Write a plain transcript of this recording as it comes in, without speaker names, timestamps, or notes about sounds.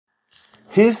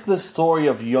Here's the story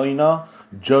of Jonah.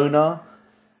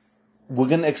 We're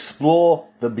going to explore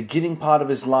the beginning part of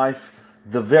his life,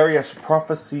 the various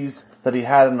prophecies that he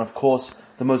had, and of course,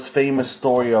 the most famous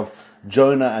story of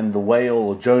Jonah and the whale,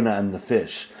 or Jonah and the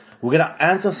fish. We're going to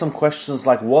answer some questions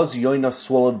like, was Yonah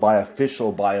swallowed by a fish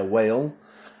or by a whale?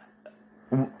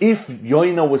 If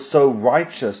Yonah was so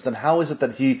righteous, then how is it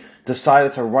that he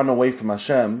decided to run away from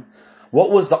Hashem?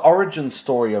 What was the origin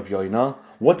story of Yonah?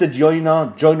 What did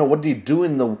Jonah, what did he do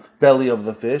in the belly of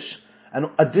the fish? And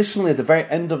additionally, at the very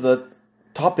end of the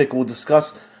topic, we'll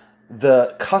discuss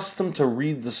the custom to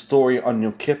read the story on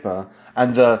Yom Kippur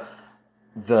and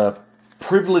the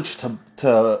privilege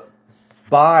to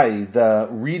buy the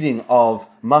reading of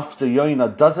Mafta Yonah.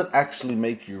 Does it actually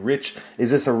make you rich?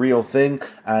 Is this a real thing?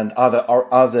 And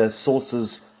are there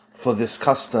sources for this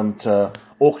custom to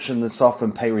auction this off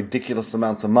and pay ridiculous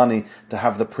amounts of money to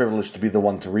have the privilege to be the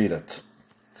one to read it?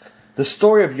 The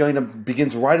story of Yonah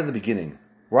begins right at the beginning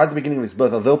of his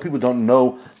birth. Although people don't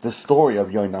know the story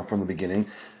of Yonah from the beginning,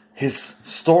 his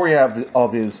story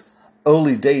of his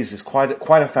early days is quite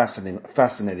a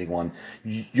fascinating one.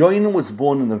 Yonah was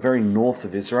born in the very north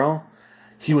of Israel.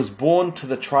 He was born to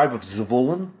the tribe of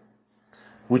Zevulun,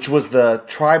 which was the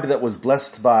tribe that was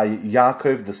blessed by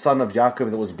Yaakov, the son of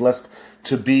Yaakov, that was blessed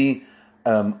to be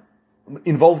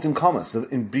involved in commerce,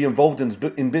 be involved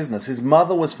in business. His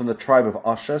mother was from the tribe of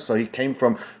Asher, so he came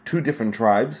from two different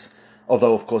tribes,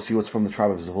 although of course he was from the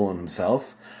tribe of Zevulun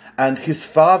himself. And his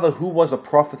father, who was a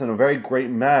prophet and a very great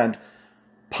man,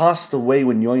 passed away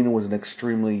when Yonah was an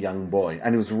extremely young boy,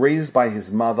 and he was raised by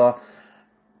his mother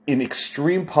in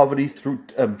extreme poverty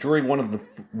during one of the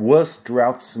worst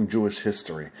droughts in Jewish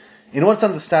history. In order to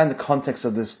understand the context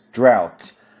of this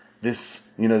drought, this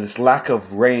lack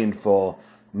of rain for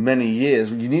many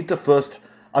years, you need to first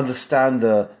understand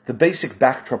the basic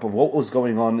backdrop of what was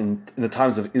going on in the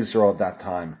times of Israel at that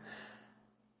time.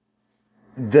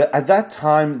 At that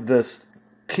time, the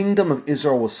kingdom of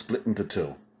Israel was split into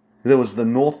two. There was the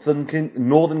northern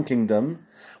kingdom,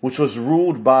 which was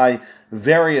ruled by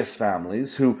various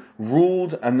families who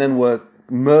ruled and then were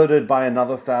murdered by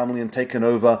another family and taken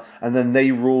over, and then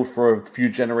they ruled for a few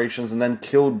generations and then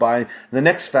killed by the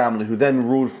next family who then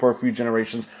ruled for a few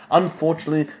generations.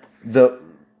 Unfortunately, the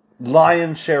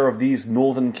lion's share of these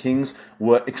northern kings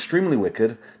were extremely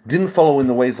wicked, didn't follow in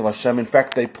the ways of Hashem. In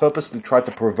fact, they purposely tried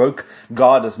to provoke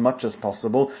God as much as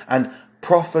possible, and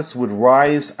prophets would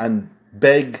rise and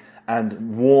beg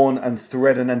and warn and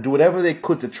threaten and do whatever they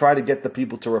could to try to get the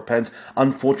people to repent,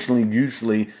 unfortunately,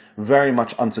 usually very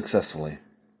much unsuccessfully.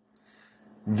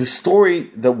 The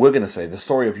story that we're going to say, the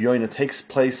story of Yonah, takes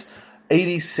place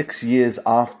 86 years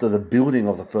after the building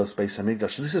of the first Beis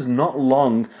Hamikdash. This is not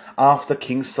long after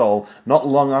King Saul, not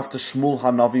long after Shmuel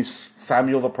Hanavi,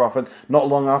 Samuel the prophet, not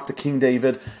long after King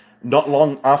David, not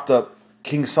long after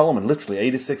King Solomon, literally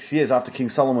 86 years after King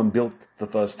Solomon built the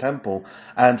first temple.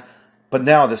 But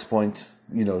now at this point,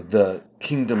 the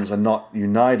kingdoms are not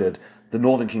united. The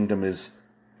northern kingdom is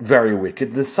very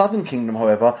wicked. The southern kingdom,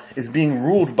 however, is being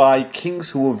ruled by kings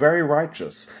who were very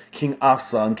righteous. King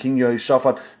Asa and King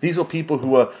Yehoshaphat. These were people who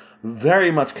were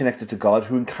very much connected to God,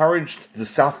 who encouraged the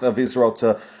south of Israel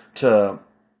to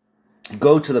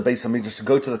go to the Beis Hamikdash, to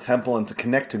go to the temple and to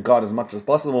connect to God as much as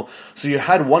possible. So you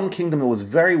had one kingdom that was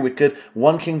very wicked,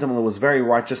 one kingdom that was very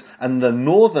righteous, and the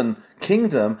northern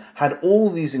kingdom had all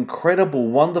these incredible,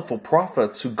 wonderful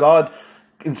prophets who God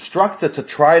instructed to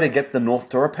try to get the north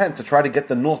to repent, to try to get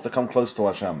the north to come close to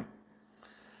Hashem.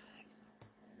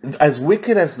 As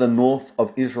wicked as the north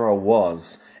of Israel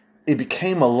was, it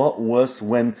became a lot worse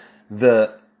when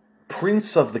the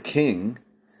prince of the king,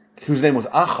 whose name was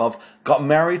Achav, got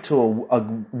married to a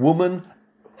woman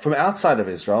from outside of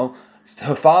Israel.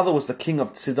 Her father was the king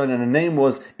of Sidon, and her name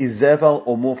was Izebel,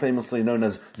 or more famously known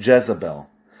as Jezebel.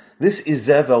 This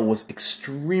Izebel was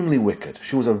extremely wicked.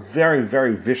 She was a very,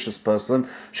 very vicious person.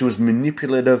 She was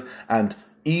manipulative and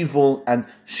evil, and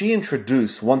she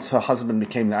introduced, once her husband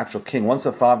became the actual king, once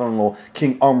her father-in-law,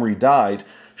 King Omri, died,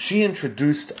 she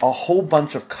introduced a whole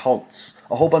bunch of cults,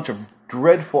 a whole bunch of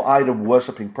dreadful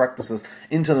idol-worshipping practices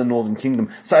into the northern kingdom.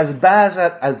 So as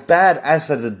bad as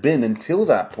it had been until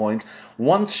that point,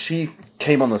 once she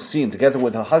came on the scene, together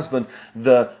with her husband,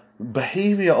 the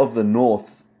behavior of the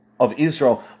north of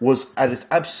Israel was at its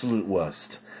absolute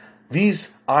worst.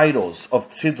 These idols of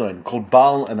Tzidon, called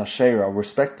Baal and Asherah,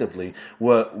 respectively,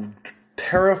 were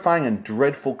terrifying and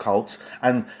dreadful cults,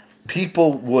 and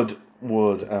people would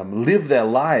live their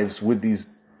lives with these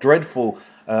dreadful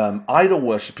idol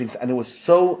worshippings, and it was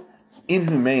so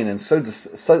inhumane and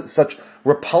such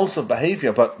repulsive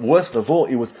behavior. But worst of all,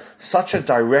 it was such a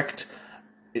direct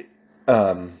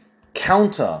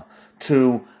counter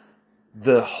to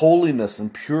the holiness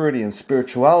and purity and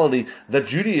spirituality that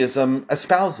Judaism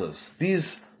espouses.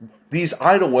 These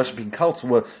idol-worshipping cults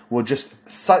were just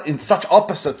in such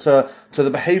opposite to the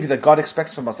behavior that God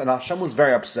expects from us, and Hashem was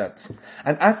very upset.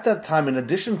 And at that time, in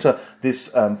addition to this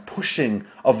pushing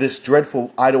of this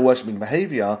dreadful idol-worshipping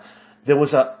behavior, there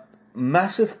was a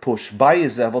massive push by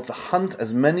Izebel to hunt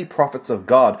as many prophets of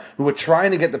God who were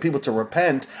trying to get the people to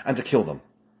repent and to kill them.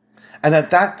 And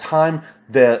at that time,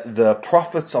 the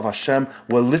prophets of Hashem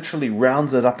were literally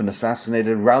rounded up and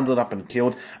assassinated, rounded up and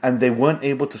killed, and they weren't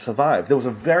able to survive. There was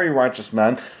a very righteous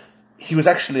man. He was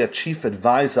actually a chief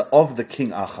advisor of the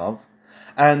king Achav,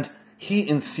 and he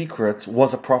in secret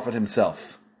was a prophet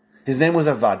himself. His name was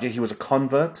Avadia. He was a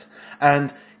convert,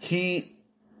 and he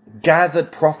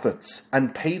gathered prophets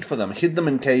and paid for them, hid them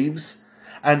in caves,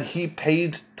 and he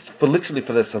paid for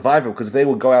their survival, because if they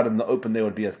would go out in the open, they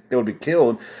would be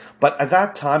killed. But at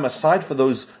that time, aside for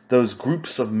those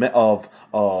groups of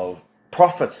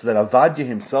prophets that Avadia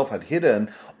himself had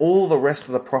hidden, all the rest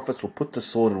of the prophets were put to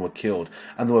sword and were killed,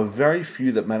 and there were very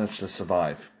few that managed to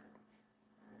survive.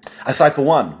 Aside for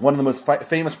one of the most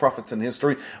famous prophets in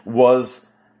history was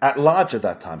at large at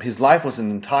that time. His life was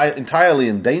entirely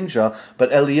in danger, but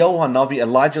Eliyahu Hanavi,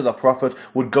 Elijah the prophet,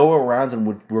 would go around and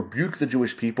would rebuke the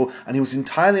Jewish people, and he was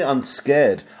entirely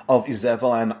unscared of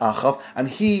Izebel and Achav, and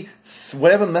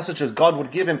whatever messages God would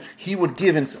give him, he would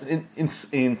give in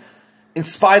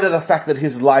spite of the fact that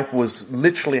his life was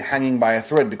literally hanging by a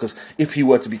thread, because if he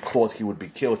were to be caught, he would be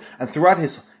killed. And throughout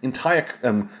his entire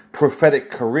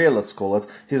prophetic career, let's call it,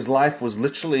 his life was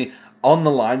literally on the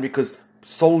line, because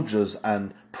soldiers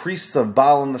and priests of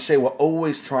Baal and Asher were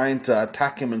always trying to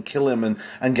attack him and kill him and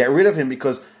get rid of him,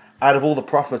 because out of all the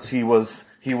prophets, he was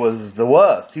the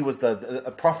worst. He was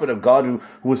a prophet of God who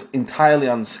was entirely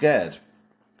unscared.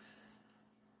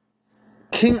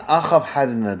 King Achav had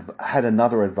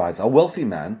another advisor, a wealthy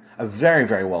man, a very,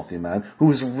 very wealthy man, who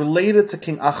was related to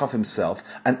King Achav himself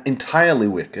and entirely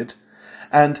wicked.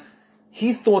 And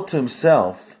he thought to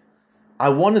himself, I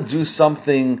want to do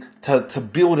something to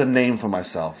build a name for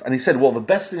myself. And he said, well, the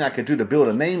best thing I could do to build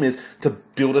a name is to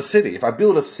build a city. If I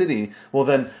build a city, well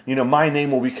then, my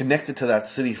name will be connected to that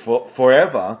city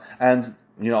forever, and,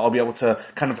 I'll be able to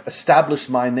kind of establish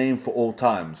my name for all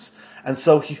times. And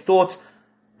so he thought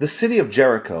the city of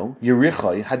Jericho,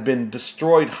 Yericho, had been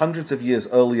destroyed hundreds of years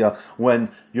earlier when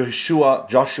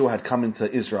Joshua had come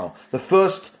into Israel. The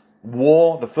first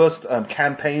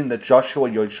campaign that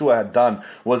Yeshua had done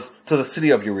was to the city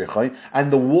of Yericho,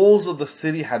 and the walls of the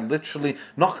city had literally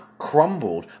not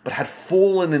crumbled, but had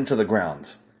fallen into the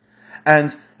ground.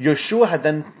 And Yeshua had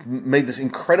then made this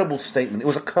incredible statement. It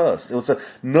was a curse. It was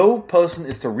no person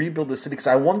is to rebuild the city, because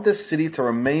I want this city to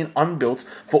remain unbuilt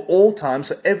for all time,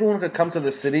 so everyone could come to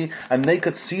the city and they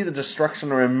could see the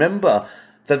destruction and remember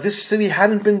that this city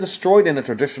hadn't been destroyed in a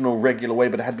traditional, regular way,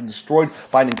 but it had been destroyed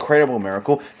by an incredible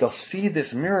miracle. They'll see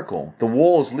this miracle, the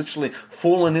walls literally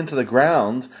fallen into the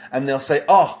ground, and they'll say,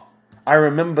 oh, I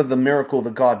remember the miracle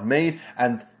that God made,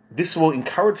 and this will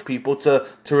encourage people to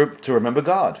remember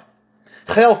God.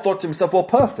 Chayil thought to himself, well,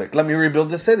 perfect, let me rebuild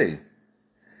the city.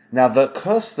 Now, the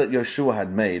curse that Yeshua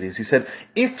had made is, he said,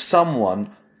 if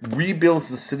someone rebuilds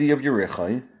the city of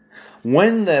Yericho,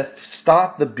 when they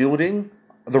start the rebuilding,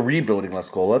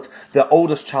 let's call it, the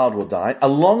oldest child will die.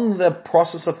 Along the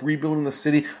process of rebuilding the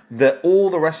city, all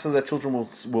the rest of their children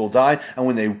will die. And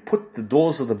when they put the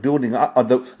doors of the building up,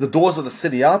 the doors of the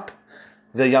city up,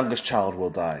 their youngest child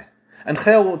will die. And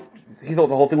Chayil, he thought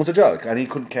the whole thing was a joke, and he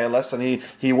couldn't care less, and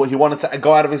he wanted to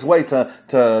go out of his way to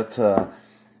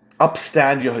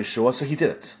upstand Yehoshua, so he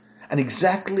did it. And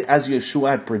exactly as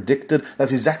Yeshua had predicted,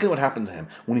 that's exactly what happened to him.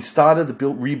 When he started the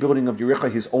rebuilding of Yericho,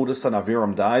 his oldest son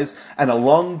Aviram dies, and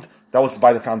that was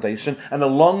by the foundation, and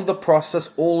along the process,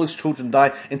 all his children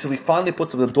die, until he finally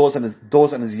puts up the doors,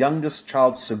 and his youngest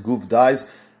child, Seguv, dies.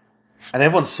 And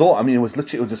everyone saw, it was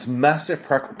this massive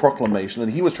proclamation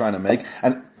that he was trying to make,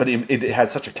 but it had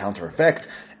such a counter effect.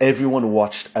 Everyone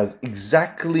watched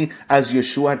exactly as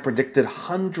Yeshua had predicted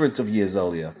hundreds of years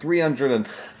earlier, 400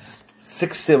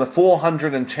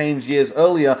 and change years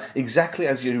earlier, exactly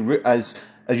as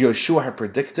Yeshua had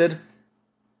predicted.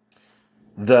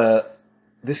 This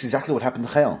is exactly what happened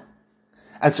to Chayil.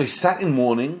 And so he sat in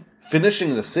mourning,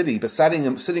 finishing the city, but sitting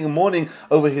in mourning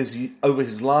over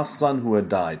his last son who had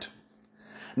died.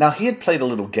 Now, he had played a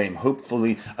little game,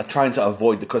 hopefully trying to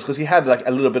avoid the curse, because he had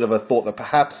a little bit of a thought that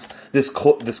perhaps this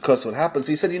curse would happen.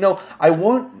 So he said, I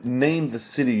won't name the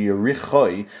city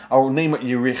Yericho, I will name it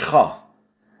Yericha.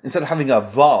 Instead of having a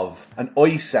vav, an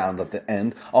oi sound at the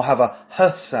end, I'll have a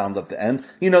h sound at the end.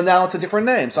 Now it's a different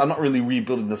name. So I'm not really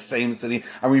rebuilding the same city.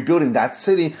 I'm rebuilding that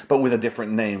city, but with a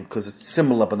different name, because it's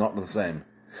similar but not the same.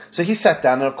 So he sat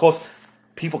down, and of course,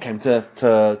 people came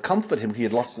to comfort him. He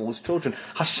had lost all his children.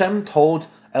 Hashem told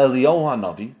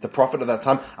Eliyahu Hanavi, the prophet at that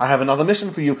time, I have another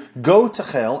mission for you. Go to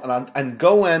Chel and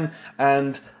go in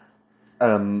and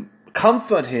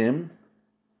comfort him.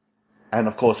 And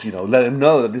of course, let him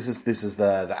know that this is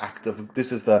the act of,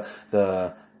 this is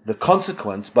the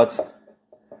consequence. But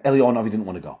Eliyahu Hanavi didn't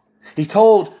want to go. He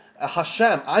told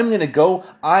Hashem, I'm going to go.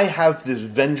 I have this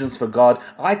vengeance for God.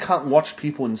 I can't watch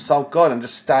people insult God and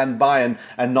just stand by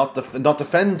and not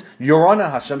defend your honor,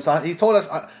 Hashem. So he told us,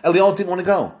 Eliyahu didn't want to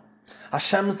go.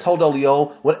 Hashem told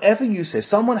Eliyahu, whatever you say,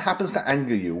 someone happens to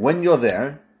anger you when you're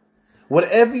there,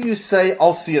 whatever you say,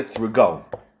 I'll see it through. Go.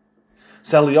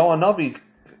 So Eliyahu Hanavi,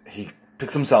 he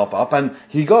picks himself up and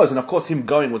he goes. And of course, him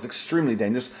going was extremely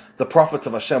dangerous. The prophets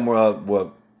of Hashem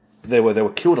were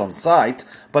killed on sight,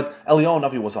 but Eliyahu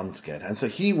Hanavi was unscared. And so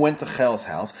he went to Chel's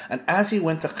house, and as he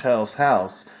went to Chel's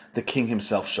house, the king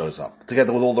himself shows up,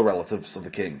 together with all the relatives of the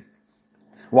king.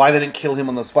 Why they didn't kill him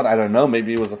on the spot, I don't know.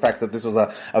 Maybe it was the fact that this was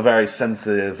a very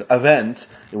sensitive event.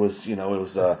 It was,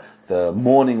 the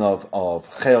mourning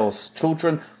of Chel's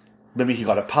children. Maybe he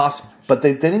got a pass, but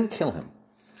they didn't kill him.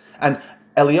 And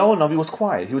Eliyahu Hanavi was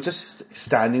quiet. He was just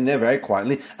standing there very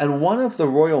quietly. And one of the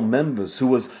royal members who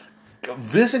was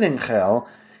visiting Chel,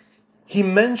 he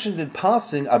mentioned in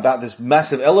passing about this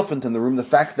massive elephant in the room, the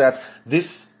fact that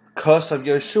this curse of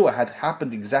Yeshua had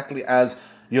happened exactly as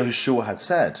Yeshua had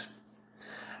said.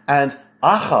 And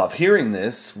Achav, hearing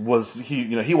this,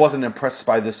 he wasn't impressed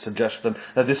by this suggestion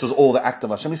that this was all the act of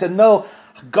Hashem. He said, no,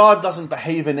 God doesn't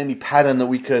behave in any pattern that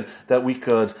we could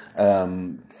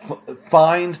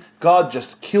find. God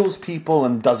just kills people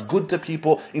and does good to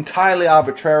people entirely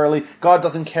arbitrarily. God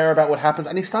doesn't care about what happens.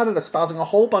 And he started espousing a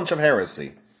whole bunch of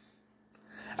heresy.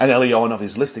 And Eliyahu Hanavi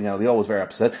is listening, and Eliyahu was very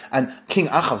upset. And King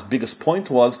Achav's biggest point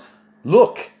was,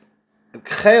 look,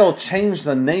 Chel changed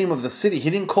the name of the city. He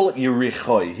didn't call it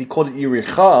Yerichoi. He called it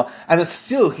Yericha, and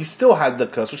he still had the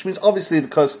curse, which means obviously the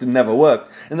curse never worked.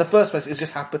 In the first place, it was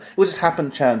just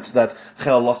happened chance that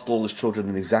Chel lost all his children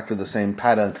in exactly the same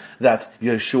pattern that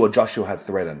Joshua had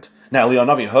threatened. Now Eliyahu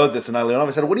Hanavi heard this, and Eliyahu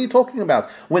Hanavi said, what are you talking about?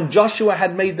 When Joshua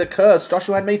had made the curse,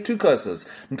 Joshua had made two curses.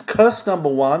 Curse number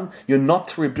one, you're not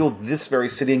to rebuild this very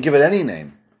city and give it any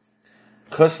name.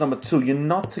 Curse number two, you're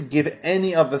not to give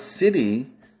any other city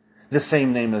the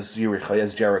same name as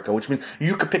Jericho, which means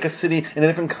you could pick a city in a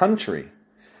different country.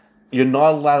 You're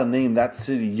not allowed to name that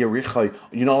city Yericho.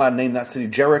 You're not allowed to name that city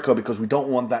Jericho, because we don't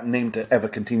want that name to ever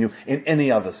continue in any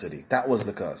other city. That was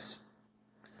the curse.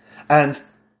 And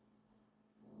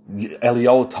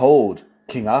Eliyahu told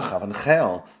King Achav and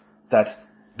Chel that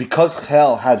because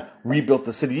Chel had rebuilt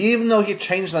the city, even though he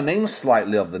changed the name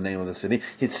slightly of the name of the city,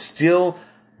 he'd still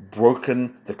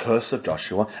broken the curse of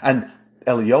Joshua. And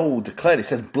Eliyahu declared, he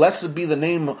said, blessed be the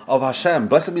name of Hashem,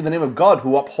 blessed be the name of God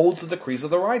who upholds the decrees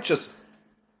of the righteous.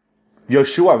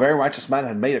 Yeshua, a very righteous man,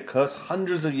 had made a curse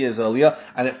hundreds of years earlier,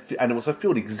 and it was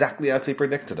fulfilled exactly as he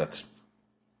predicted it.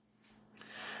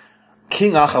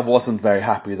 King Achav wasn't very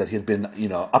happy that he had been,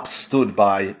 upstood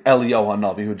by Eliyahu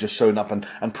Hanavi, who had just shown up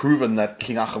and proven that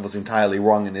King Achav was entirely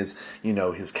wrong in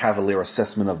his cavalier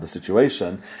assessment of the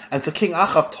situation. And so King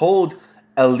Achav told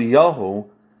Eliyahu,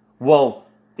 well,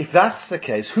 if that's the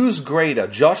case, who's greater,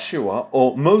 Joshua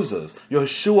or Moses,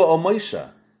 Yeshua or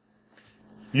Moshe?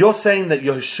 You're saying that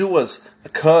Yeshua's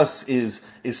curse is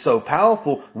so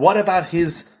powerful. What about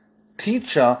his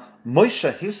teacher,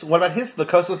 Moshe? What about the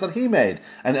curses that he made?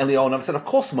 And Eliyahu said, of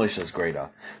course Moshe is greater.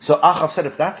 So Achav said,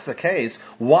 if that's the case,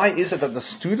 why is it that the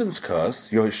student's curse,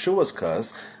 Yeshua's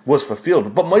curse, was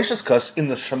fulfilled? But Moshe's curse in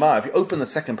the Shema, if you open the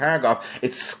second paragraph,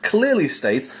 it clearly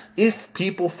states, if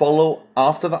people follow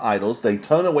after the idols, they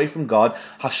turn away from God,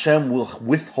 Hashem will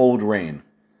withhold rain.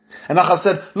 And Achav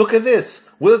said, look at this.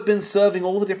 We've been serving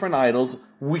all the different idols.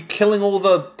 We're killing all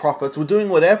the prophets. We're doing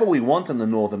whatever we want in the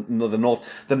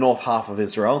north half of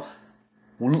Israel.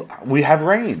 We have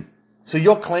rain. So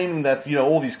you're claiming that,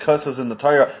 all these curses in the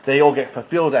Torah, they all get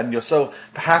fulfilled, and you're so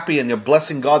happy and you're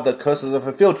blessing God that curses are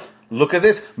fulfilled. Look at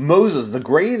this. Moses, the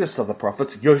greatest of the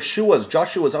prophets,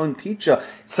 Joshua's own teacher,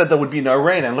 said there would be no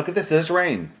rain. And look at this, there's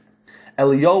rain.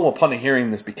 Eliyahu, upon hearing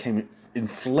this, became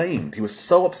inflamed. He was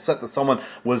so upset that someone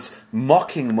was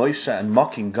mocking Moshe and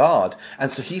mocking God.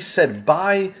 And so he said,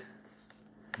 by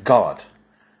God,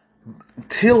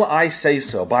 till I say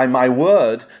so, by my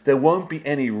word, there won't be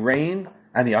any rain.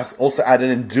 And he also added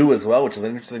in dew as well, which is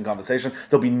an interesting conversation.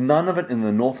 There'll be none of it in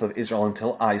the north of Israel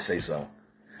until I say so.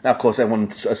 Now, of course, everyone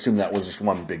assumed that was just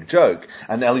one big joke.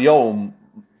 And Eliyahu,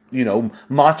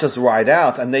 marches right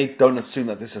out, and they don't assume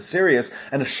that this is serious.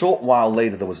 And a short while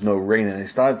later, there was no rain, and they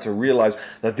started to realize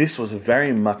that this was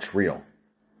very much real.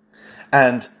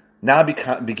 And now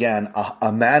began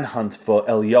a manhunt for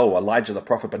Eliyahu, Elijah the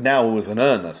prophet, but now it was in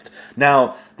earnest.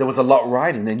 Now there was a lot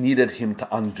riding. They needed him to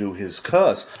undo his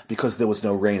curse because there was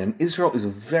no rain. And Israel is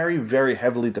very, very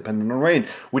heavily dependent on rain,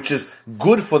 which is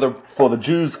good for the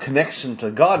Jews' connection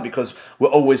to God, because we're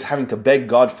always having to beg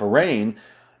God for rain.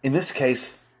 In this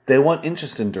case, they weren't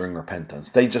interested in doing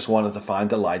repentance. They just wanted to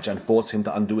find Elijah and force him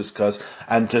to undo his curse,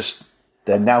 and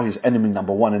they're now his enemy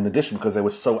number one, in addition, because they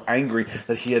were so angry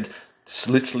that he had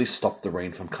literally stopped the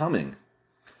rain from coming.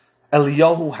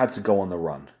 Eliyahu had to go on the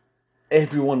run.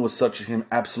 Everyone was searching him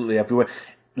absolutely everywhere.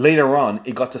 Later on,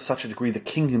 it got to such a degree the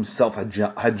king himself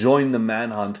had joined the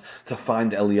manhunt to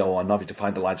find Eliyahu Navi, to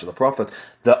find Elijah the prophet.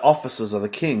 The officers of the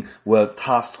king were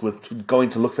tasked with going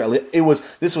to look for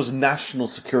Eliyahu. This was national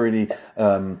security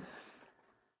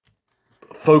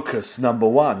focus number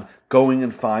one, going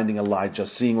and finding Elijah,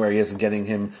 seeing where he is and getting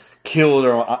him killed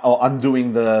or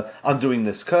undoing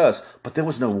this curse. But there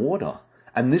was no water,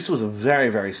 and this was very,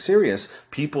 very serious.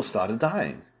 People started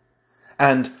dying,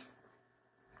 and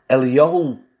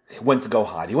Eliyahu went to go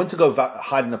hide. He went to go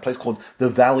hide in a place called the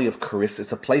Valley of Charis.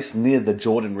 It's a place near the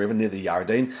Jordan River, near the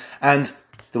Yarden, and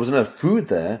there was no food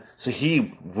there, so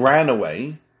he ran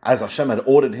away, as Hashem had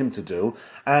ordered him to do,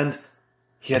 and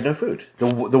he had no food. The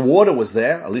water was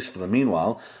there, at least for the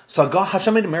meanwhile. So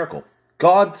Hashem made a miracle.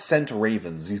 God sent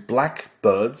ravens, these black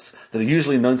birds that are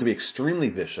usually known to be extremely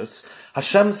vicious.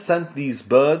 Hashem sent these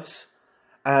birds,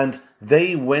 and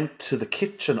they went to the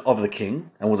kitchen of the king,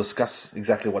 and we'll discuss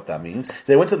exactly what that means.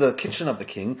 They went to the kitchen of the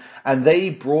king, and they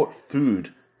brought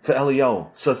food for Eliyahu.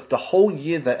 So the whole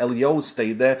year that Eliyahu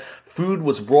stayed there, food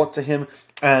was brought to him,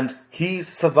 and he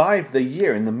survived the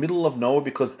year in the middle of nowhere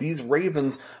because these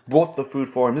ravens brought the food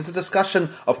for him. There's a discussion,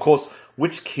 of course,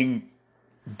 which king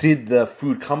did the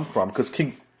food come from, because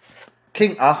King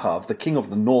Ahav, the king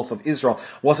of the north of Israel,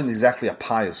 wasn't exactly a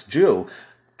pious Jew.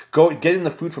 Getting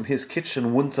the food from his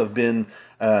kitchen wouldn't have been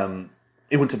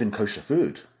kosher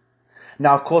food.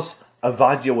 Now, of course,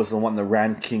 Avadia was the one that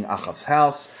ran King Ahav's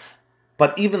house,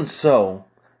 but even so,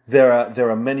 there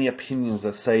are many opinions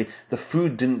that say the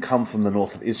food didn't come from the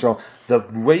north of Israel. The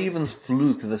ravens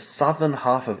flew to the southern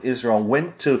half of Israel,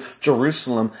 went to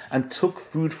Jerusalem, and took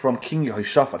food from King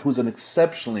Yehoshaphat, who's an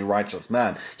exceptionally righteous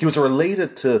man. He was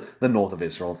related to the north of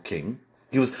Israel king.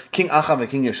 King Achav and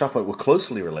King Yehoshaphat were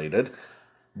closely related,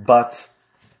 but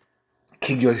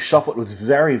King Yehoshaphat was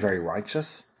very, very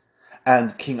righteous,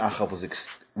 and King Achav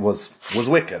was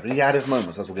wicked. He had his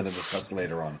moments, as we're going to discuss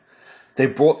later on. They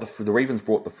brought the food, the ravens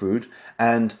brought the food,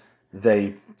 and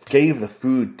they gave the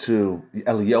food to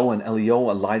Eliyahu, and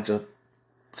Elijah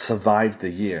survived the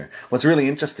year. What's really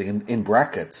interesting, in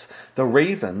brackets, the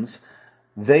ravens,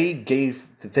 they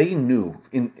knew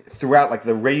throughout like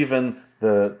the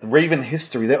raven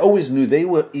history, they always knew they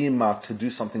were earmarked to do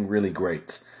something really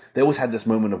great. They always had this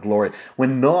moment of glory.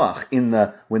 When Noah in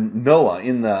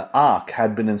the ark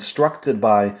had been instructed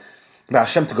by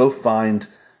Hashem to go find,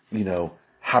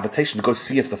 habitation, to go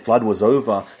see if the flood was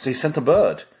over, so he sent a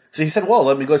bird. So he said, well,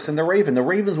 let me go send a raven. The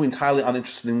ravens were entirely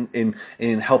uninterested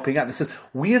in helping out. They said,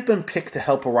 we have been picked to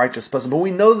help a righteous person, but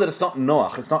we know that it's not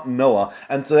Noah,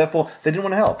 and so therefore they didn't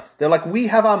want to help. They're like, we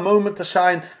have our moment to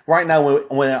shine right now.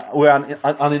 We're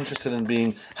uninterested in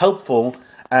being helpful,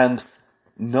 and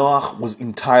Noah was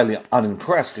entirely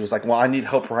unimpressed. He was like, well, I need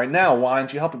help right now. Why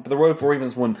aren't you helping? But the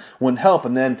ravens wouldn't help.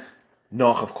 And then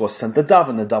Noah, of course, sent the dove,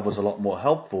 and the dove was a lot more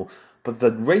helpful. But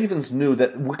the ravens knew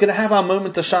that we're going to have our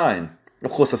moment to shine. Of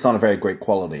course, that's not a very great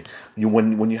quality.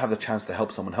 When you have the chance to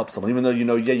help someone, even though you're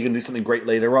going to do something great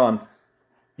later on,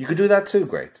 you could do that too.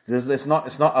 Great. It's not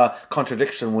a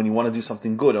contradiction when you want to do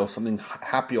something good or something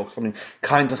happy or something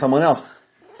kind to someone else.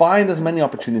 Find as many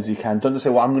opportunities as you can. Don't just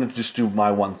say, well, I'm going to just do my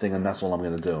one thing and that's all I'm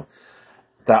going to do.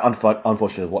 That,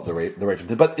 unfortunately, is what the raven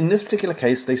did. But in this particular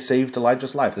case, they saved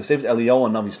Elijah's life. They saved Eliyahu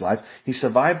Navi's life. He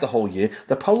survived the whole year.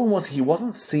 The problem was he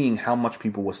wasn't seeing how much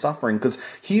people were suffering because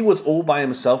he was all by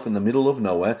himself in the middle of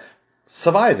nowhere,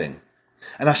 surviving.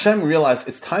 And Hashem realized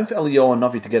it's time for Eliyahu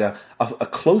Navi to get a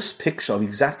close picture of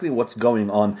exactly what's going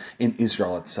on in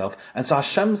Israel itself. And so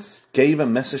Hashem gave a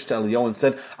message to Eliyahu and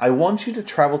said, I want you to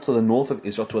travel to the north of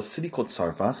Israel, to a city called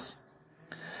Sarfas.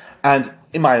 And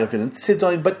it might have been in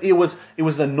Sidon, but it was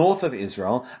the north of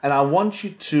Israel, and I want you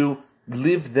to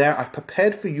live there. I've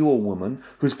prepared for you a woman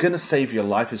who's going to save your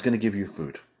life, who's going to give you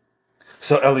food.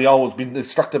 So Eliyahu was being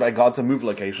instructed by God to move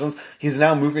locations. He's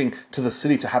now moving to the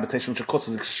city, to habitation, which of course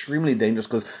was extremely dangerous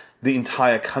because the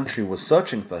entire country was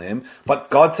searching for him.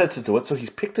 But God said to do it, so he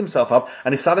picked himself up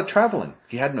and he started traveling.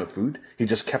 He had no food. He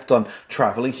just kept on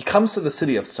traveling. He comes to the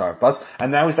city of Zarephath,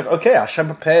 and now he's like, okay, Hashem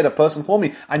prepared a person for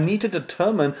me. I need to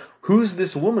determine who's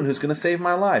this woman who's going to save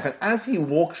my life. And as he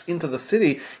walks into the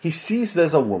city, he sees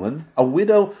there's a woman, a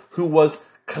widow, who was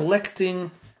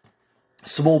collecting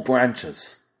small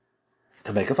branches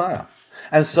to make a fire.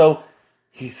 And so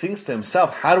he thinks to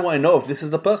himself, how do I know if this is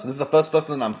the person? This is the first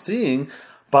person that I'm seeing,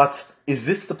 but is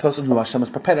this the person who Hashem has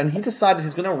prepared? And he decided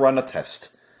he's going to run a test.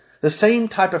 The same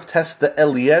type of test that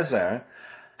Eliezer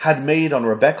had made on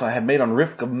Rebecca, had made on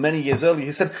Rivka many years earlier.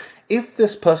 He said, if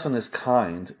this person is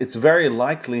kind, it's very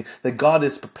likely that God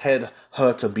has prepared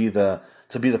her to be the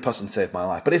person to save my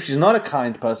life. But if she's not a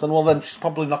kind person, well, then she's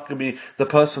probably not going to be the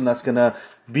person that's going to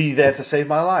be there to save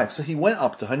my life. So he went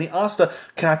up to her and he asked her,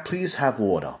 can I please have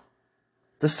water?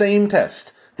 The same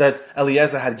test that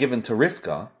Eliezer had given to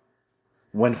Rivka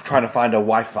when trying to find a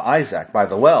wife for Isaac by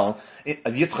the well,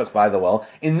 Yitzchak by the well.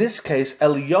 In this case,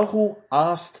 Eliyahu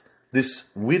asked this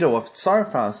widow of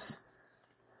Zarephath,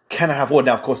 can I have water?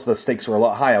 Now, of course, the stakes were a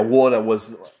lot higher. Water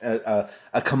was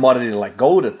a commodity like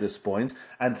gold at this point.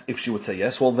 And if she would say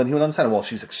yes, well, then he would understand, well,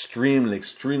 she's extremely,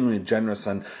 extremely generous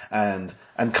and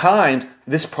kind.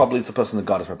 This probably is the person that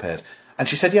God has prepared. And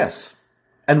she said yes.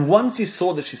 And once he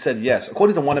saw that she said yes,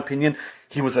 according to one opinion,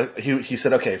 he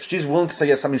said, okay, if she's willing to say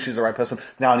yes, that means she's the right person.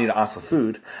 Now I need to ask for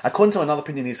food. According to another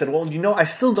opinion, he said, well, I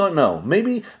still don't know.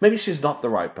 Maybe she's not the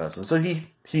right person. So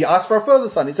he asked for a further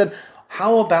sign. He said,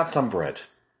 how about some bread?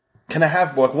 Can I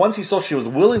have bread? Once he saw she was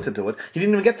willing to do it, he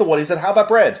didn't even get the water. He said, how about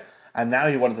bread? And now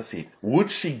he wanted to see, would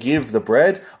she give the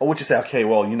bread? Or would she say, okay,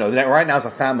 well, right now is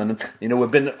a famine.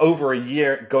 We've been over a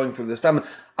year going through this famine.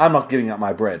 I'm not giving up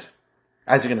my bread.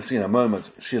 As you're going to see in a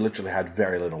moment, she literally had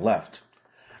very little left.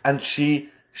 And she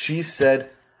said,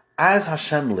 as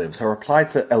Hashem lives, her reply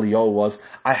to Eliyahu was,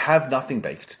 I have nothing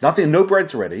baked. No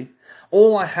bread's ready.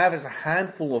 All I have is a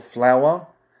handful of flour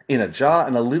in a jar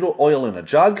and a little oil in a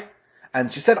jug. And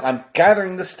she said, I'm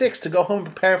gathering the sticks to go home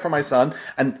and prepare for my son.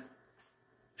 And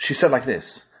she said like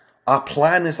this, our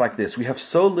plan is like this. We have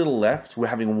so little left. We're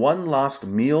having one last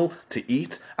meal to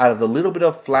eat out of the little bit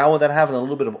of flour that I have and a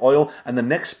little bit of oil. And the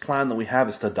next plan that we have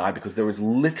is to die because there is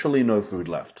literally no food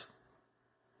left.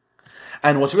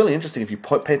 And what's really interesting, if you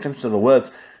pay attention to the words,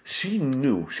 she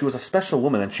knew she was a special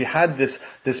woman, and she had this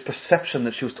perception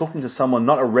that she was talking to someone,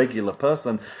 not a regular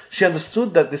person. She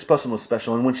understood that this person was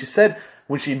special, and when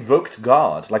she invoked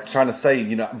God, like trying to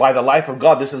say, by the life of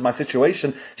God, this is my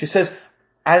situation, she says,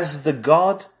 as the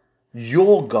God,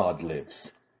 your God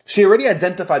lives. She already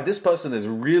identified this person as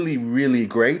really, really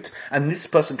great, and this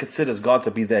person considers God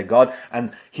to be their God,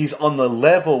 and he's on the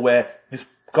level where this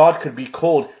God could be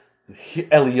called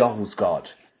Eliyahu's God.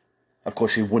 Of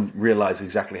course, she wouldn't realize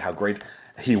exactly how great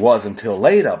he was until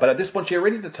later, but at this point she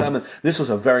already determined this was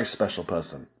a very special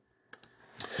person.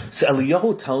 So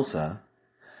Eliyahu tells her,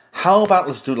 how about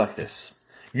let's do like this?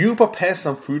 You prepare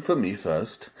some food for me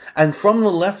first, and from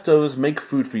the leftovers make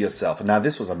food for yourself. And now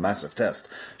this was a massive test.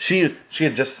 She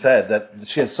had just said that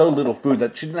she had so little food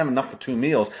that she didn't have enough for 2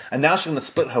 meals, and now she's going to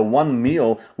split her one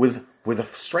meal with a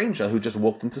stranger who just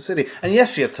walked into the city. And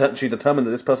yes, she determined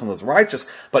that this person was righteous,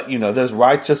 but there's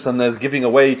righteous and there's giving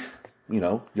away,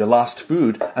 your last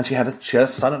food. And she had a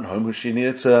son at home who she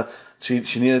needed to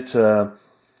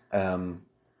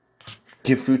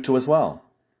give food to as well.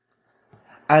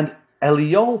 And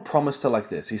Eliyahu promised her like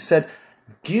this. He said,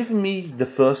 give me the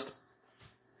first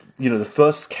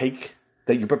cake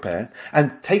that you prepare,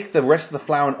 and take the rest of the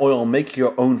flour and oil and make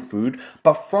your own food.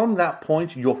 But from that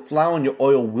point, your flour and your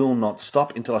oil will not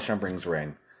stop until Hashem brings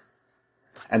rain.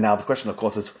 And now the question, of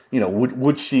course, is,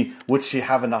 would she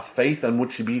have enough faith, and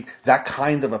would she be that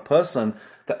kind of a person,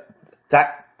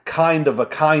 that kind of a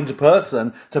kind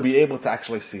person, to be able to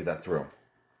actually see that through?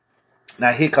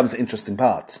 Now here comes the interesting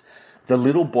part. The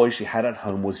little boy she had at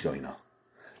home was Yonah.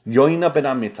 Yonah ben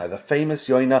Amittai, the famous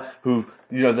Yonah who,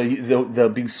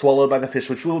 the being swallowed by the fish,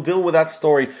 which we'll deal with that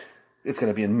story. It's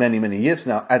going to be in many, many years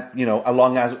from now,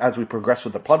 along as we progress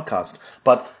with the podcast.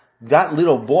 But that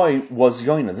little boy was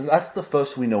Yonah. That's the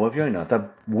first we know of Yonah. The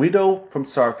widow from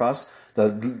Zarephath,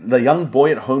 the young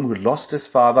boy at home who lost his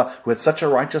father, who had such a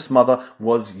righteous mother,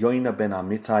 was Yonah ben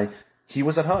Amittai. He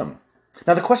was at home.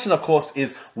 Now the question, of course,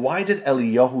 is why did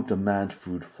Eliyahu demand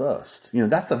food first?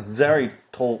 That's a very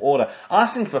tall order.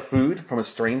 Asking for food from a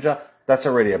stranger, that's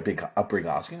already a big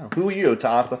ask. Who are you to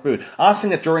ask for food?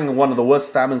 Asking it during one of the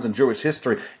worst famines in Jewish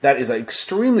history, that is an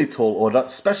extremely tall order,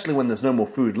 especially when there's no more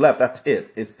food left. That's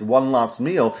it. It's one last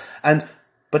meal. And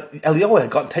But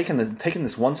Eliyahu had taken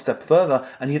this one step further,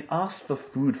 and he had asked for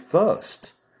food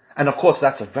first. And of course,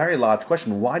 that's a very large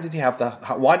question. Why did he have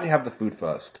the food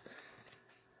first?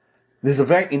 There's a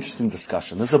very interesting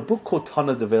discussion. There's a book called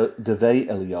Tana Devei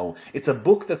Eliyahu. It's a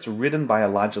book that's written by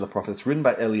Elijah the prophet. It's written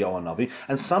by Eliyahu Hanavi,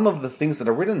 and some of the things that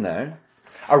are written there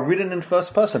are written in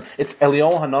first person. It's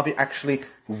Eliyahu Hanavi actually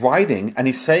writing, and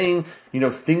he's saying,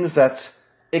 things that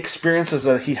experiences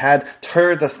that he had,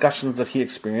 Torah discussions that he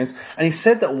experienced. And he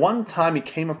said that one time he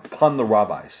came upon the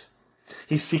rabbis.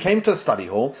 He came to the study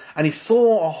hall, and he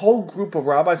saw a whole group of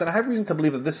rabbis, and I have reason to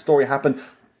believe that this story happened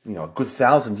a good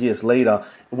 1,000 years later,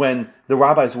 when the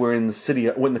rabbis were in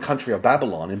the country of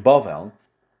Babylon, in Bavel.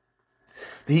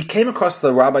 He came across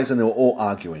the rabbis and they were all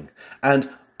arguing. And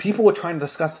people were trying to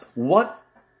discuss what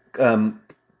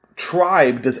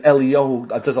tribe does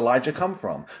Elijah come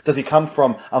from? Does he come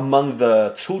from among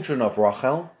the children of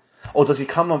Rachel? Or does he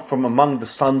come from among the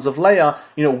sons of Leah?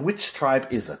 Which tribe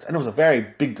is it? And it was a very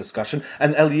big discussion.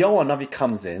 And Eliyahu Hanavi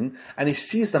comes in and he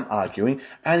sees them arguing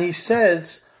and he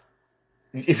says,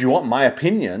 if you want my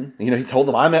opinion, he told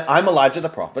them, I'm Elijah the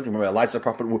prophet. Remember, Elijah the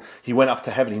prophet, he went up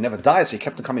to heaven, he never died, so he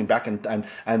kept on coming back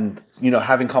and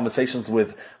having conversations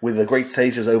with the great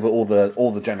sages over all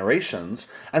the generations.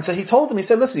 And so he told them, he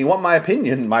said, listen, you want my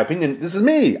opinion? My opinion, this is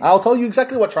me. I'll tell you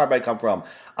exactly what tribe I come from.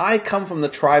 I come from the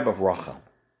tribe of Rachel.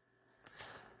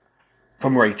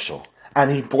 From Rachel.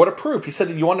 And he brought a proof. He said,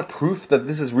 you want a proof that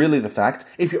this is really the fact?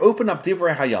 If you open up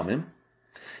Divrei Hayamim,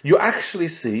 you actually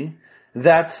see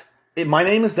that my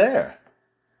name is there.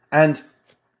 And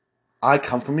I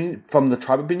come from the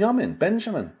tribe of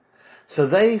Benjamin. So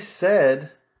they said,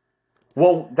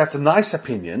 well, that's a nice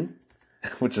opinion,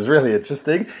 which is really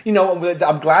interesting.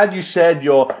 I'm glad you shared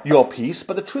your piece,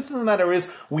 but the truth of the matter is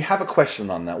we have a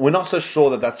question on that. We're not so sure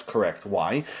that that's correct.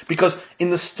 Why? Because in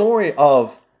the story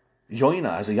of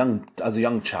Yonah as a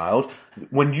young child,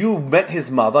 when you met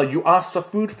his mother, you asked for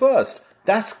food first.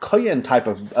 That's Kohen type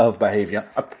of behavior.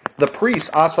 The priest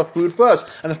asks for food first.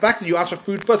 And the fact that you ask for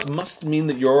food first must mean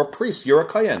that you're a priest, you're a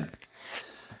Kohen.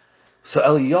 So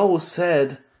Eliyahu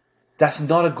said, that's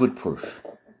not a good proof.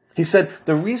 He said,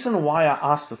 the reason why I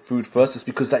asked for food first is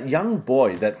because that young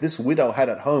boy that this widow had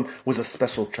at home was a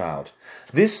special child.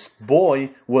 This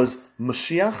boy was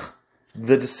Mashiach,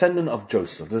 the descendant of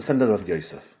Joseph, the descendant of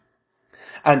Yosef.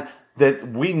 And that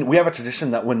we have a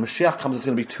tradition that when Mashiach comes, there's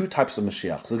going to be two types of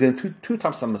Mashiach. So there's going to be two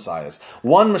types of Messiahs.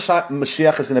 One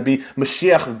Mashiach is going to be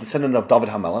Mashiach, the descendant of David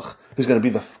HaMelech, who's going to be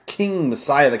the King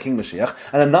Messiah, the King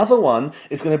Mashiach. And another one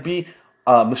is going to be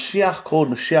Mashiach called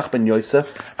Mashiach ben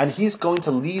Yosef, and he's going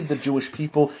to lead the Jewish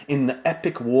people in the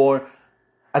epic war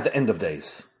at the end of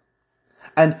days.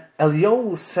 And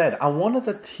Eliyahu said, I wanted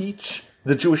to teach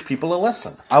the Jewish people a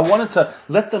lesson. I wanted to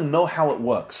let them know how it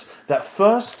works. That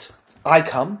first, I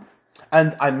come,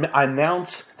 and I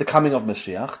announce the coming of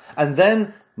Mashiach, and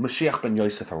then Mashiach ben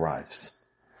Yosef arrives.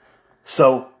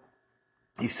 So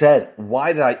he said,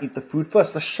 why did I eat the food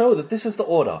first? To show that this is the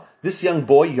order. This young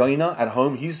boy, Yonah, at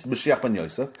home, he's Mashiach ben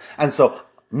Yosef. And so,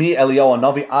 me, Eliyahu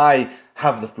Hanavi, I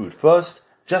have the food first,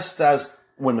 just as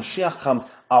when Mashiach comes,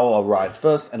 I'll arrive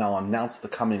first, and I'll announce the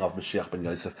coming of Mashiach ben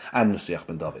Yosef and Mashiach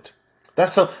ben David.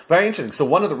 That's so very interesting. So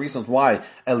one of the reasons why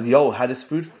Eliyahu had his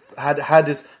food had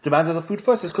his demanded the food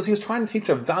first is because he was trying to teach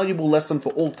a valuable lesson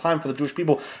for all time for the Jewish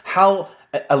people, how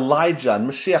Elijah and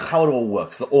Mashiach, how it all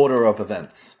works, the order of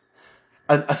events.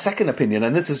 And a second opinion,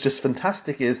 and this is just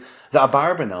fantastic, is the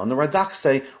Abarbanel and the Radak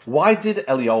say, why did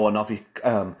Eliyahu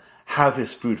Hanavi have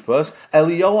his food first?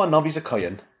 Eliyahu Hanavi's a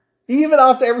Kohen. Even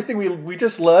after everything we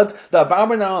just learned, the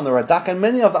Abarbanel and the Radak and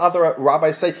many of the other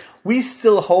rabbis say, we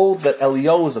still hold that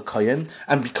Eliyahu is a Kohen,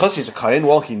 and because he's a Kohen,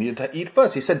 well, he needed to eat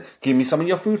first. He said, give me some of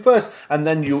your food first, and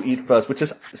then you eat first, which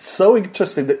is so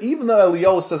interesting that even though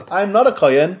Eliyahu says, I'm not a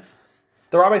Kohen,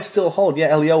 the rabbis still hold,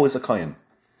 yeah, Eliyahu is a Kohen.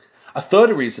 A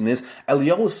third reason is,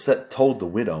 Eliyahu told the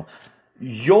widow,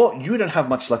 you don't have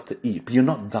much left to eat, but you're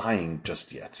not dying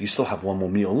just yet. You still have one more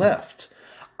meal left.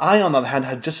 I, on the other hand,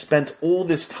 had just spent all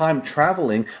this time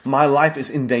traveling. My life is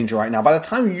in danger right now. By the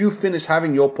time you finish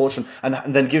having your portion and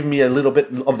then give me a little bit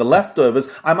of the leftovers,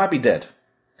 I might be dead.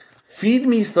 Feed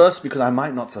me first because I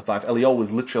might not survive. Eliyahu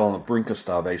was literally on the brink of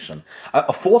starvation.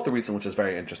 A fourth reason, which is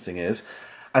very interesting, is,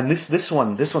 and this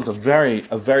one's a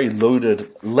very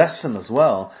loaded lesson as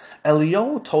well.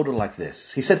 Eliyahu told her like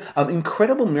this. He said,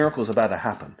 incredible miracles about to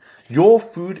happen. Your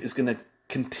food is going to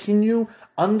continue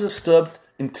undisturbed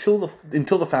until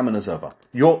the famine is over.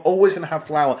 You're always going to have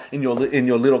flour in your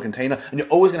little container, and you're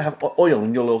always going to have oil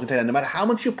in your little container. No matter how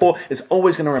much you pour, it's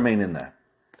always going to remain in there.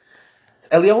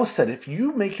 Eliyahu said, if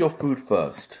you make your food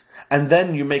first, and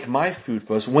then you make my food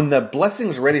first, when the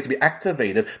blessing's ready to be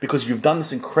activated, because you've done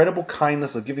this incredible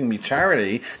kindness of giving me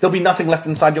charity, there'll be nothing left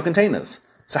inside your containers.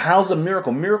 So how's a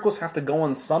miracle? Miracles have to go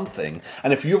on something.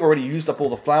 And if you've already used up all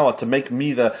the flour to make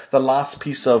me the last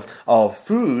piece of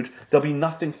food, there'll be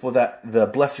nothing for the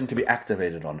blessing to be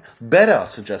activated on. Better,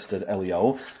 suggested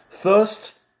Eliyahu,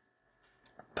 first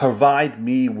provide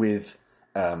me with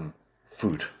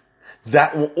food.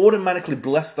 That will automatically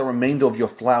bless the remainder of your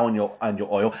flour and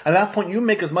your oil. And at that point, you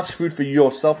make as much food for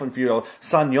yourself and for your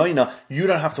son Yonah. You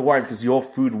don't have to worry, because your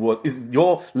food is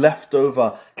your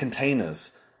leftover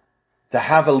containers that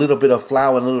have a little bit of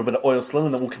flour and a little bit of oil still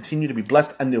in them will continue to be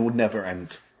blessed, and it will never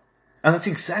end. And that's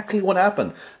exactly what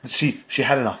happened. She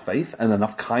had enough faith and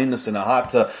enough kindness in her heart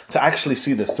to actually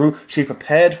see this through. She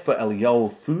prepared for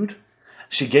Eliyahu food.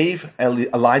 She gave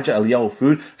Eliyahu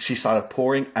food. She started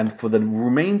pouring, and for the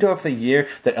remainder of the year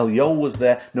that Eliyahu was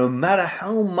there, no matter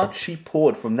how much she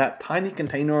poured from that tiny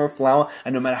container of flour,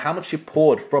 and no matter how much she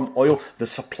poured from oil, the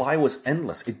supply was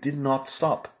endless. It did not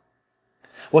stop.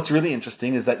 What's really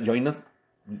interesting is that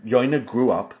Yonah grew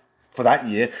up for that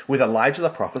year with Elijah the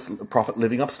prophet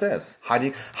living upstairs,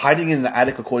 hiding in the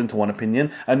attic, according to one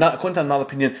opinion. And according to another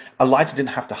opinion, Elijah didn't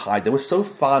have to hide. They were so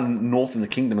far north in the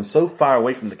kingdom and so far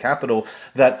away from the capital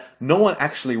that no one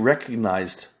actually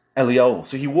recognized Eliyahu.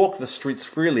 So he walked the streets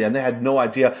freely, and they had no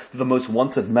idea that the most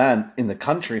wanted man in the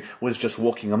country was just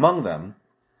walking among them.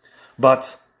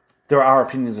 But there are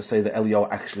opinions that say that Eliyahu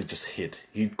actually just hid.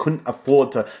 He couldn't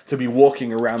afford to be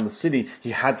walking around the city.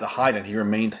 He had to hide, and he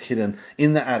remained hidden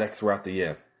in the attic throughout the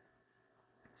year.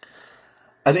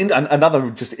 And another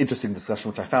just interesting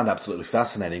discussion, which I found absolutely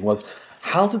fascinating, was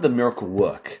how did the miracle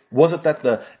work? Was it that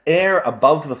the air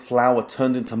above the flour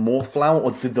turned into more flour,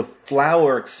 or did the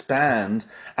flour expand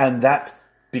and that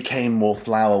became more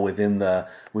flour within the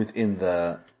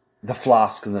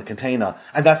flask and the container?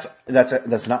 And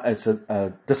it's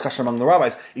a discussion among the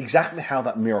rabbis exactly how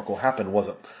that miracle happened.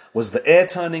 Was the air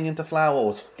turning into flour, or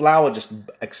was flour just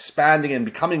expanding and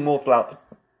becoming more flour?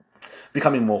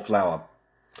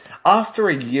 After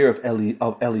a year of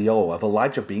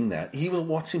Elijah being there, he was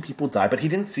watching people die, but he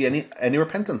didn't see any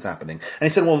repentance happening. And he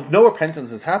said, well, if no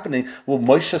repentance is happening, well,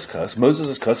 Moses'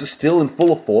 curse is still in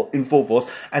full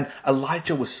force. And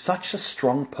Elijah was such a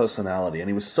strong personality, and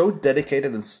he was so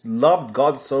dedicated and loved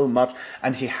God so much,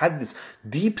 and he had this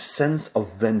deep sense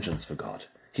of vengeance for God.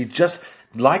 He just,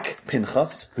 like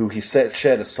Pinchas, who he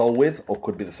shared a soul with, or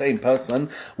could be the same person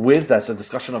with, that's a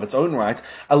discussion of its own right,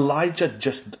 Elijah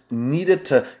just needed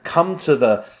to come to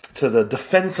the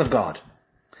defense of God.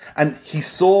 And he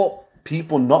saw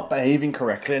people not behaving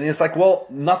correctly, and he's like, well,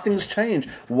 nothing's changed.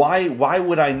 Why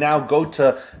would I now go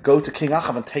to King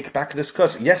Achav and take back this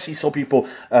curse? Yes, he saw people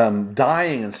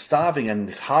dying and starving, and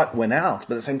his heart went out,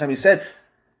 but at the same time he said,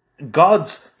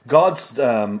 God's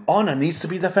honor needs to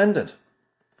be defended.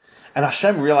 And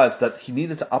Hashem realized that he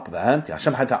needed to up the ante.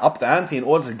 Hashem had to up the ante in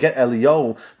order to get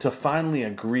Eliyahu to finally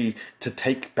agree to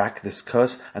take back this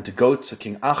curse and to go to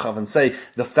King Achav and say,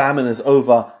 the famine is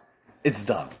over, it's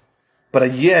done. But a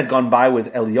year had gone by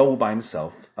with Eliyahu by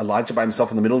himself, Elijah by himself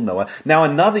in the middle of nowhere. Now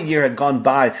another year had gone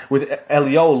by with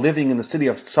Eliyahu living in the city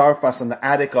of Zarephath in the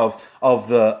attic of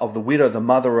the widow, the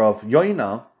mother of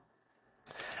Yonah.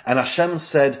 And Hashem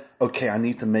said, okay, I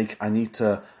need to make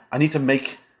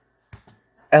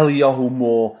Eliyahu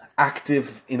more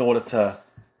active in order to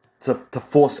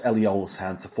force Eliyahu's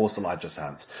hands, to force Elijah's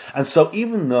hands. And so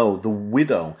even though the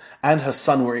widow and her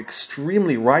son were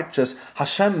extremely righteous,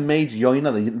 Hashem made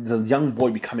Yonah, the young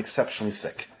boy, become exceptionally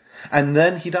sick. And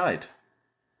then he died.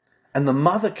 And the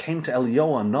mother came to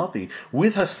Eliyahu Navi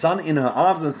with her son in her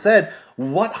arms and said,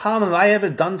 what harm have I ever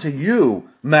done to you,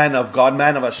 man of God,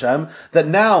 man of Hashem, that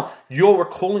now you're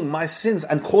recalling my sins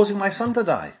and causing my son to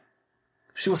die?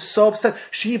 She was so upset.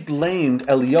 She blamed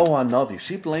Eliyahu Navi.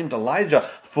 She blamed Elijah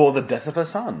for the death of her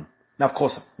son. Now, of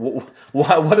course, what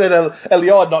did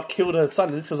Eliyahu not killed her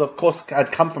son? This, of course,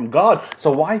 had come from God.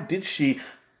 So why did she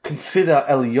consider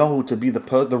Eliyahu to be the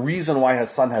reason why her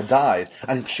son had died?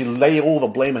 And she lay all the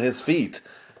blame at his feet.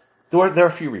 There are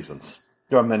a few reasons.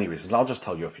 There are many reasons. I'll just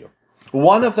tell you a few.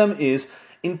 One of them is,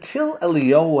 until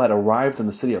Eliyahu had arrived in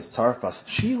the city of Zarephath,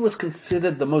 she was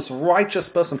considered the most righteous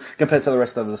person compared to the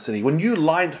rest of the city. When you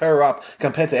lined her up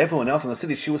compared to everyone else in the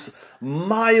city, she was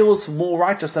miles more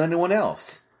righteous than anyone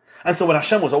else. And so when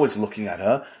Hashem was always looking at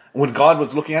her, when God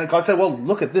was looking at her, God said, well,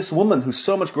 look at this woman who's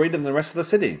so much greater than the rest of the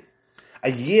city.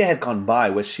 A year had gone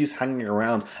by where she's hanging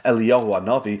around Eliyahu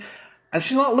Navi, and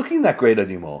she's not looking that great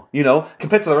anymore. You know,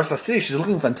 compared to the rest of the city, she's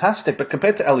looking fantastic, but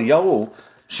compared to Eliyahu,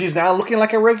 she's now looking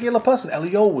like a regular person.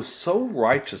 Eliyahu was so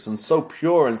righteous and so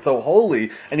pure and so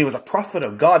holy, and he was a prophet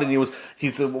of God, and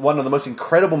he's one of the most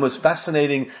incredible, most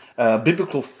fascinating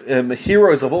biblical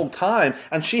heroes of all time,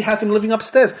 and she has him living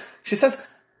upstairs. She says,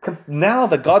 now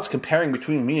that God's comparing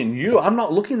between me and you, I'm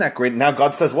not looking that great. Now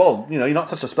God says, well, you're not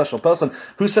such a special person.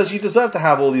 Who says you deserve to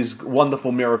have all these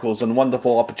wonderful miracles and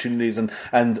wonderful opportunities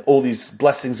and all these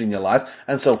blessings in your life?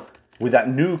 And so with that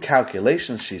new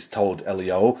calculation, she's told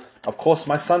Eliyahu, of course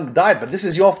my son died, but this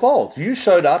is your fault. You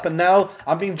showed up and now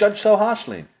I'm being judged so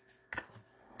harshly.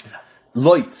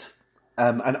 Lot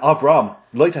and Avram,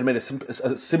 Lot had made a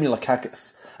similar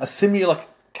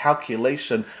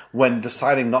calculation when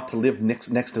deciding not to live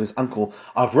next to his uncle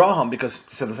Avraham, because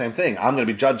he said the same thing. I'm going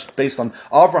to be judged based on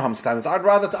Avraham's standards. I'd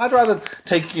rather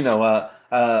take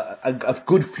a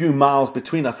good few miles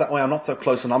between us. That way I'm not so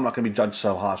close and I'm not going to be judged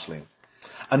so harshly.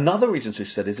 Another reason she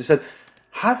said,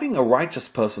 having a righteous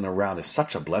person around is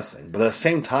such a blessing, but at the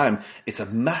same time, it's a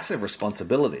massive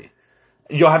responsibility.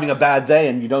 You're having a bad day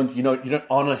and you don't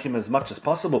honor him as much as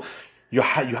possible. You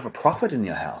have a prophet in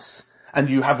your house, and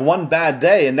you have one bad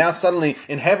day, and now suddenly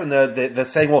in heaven they're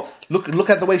saying, well, look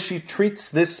at the way she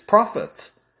treats this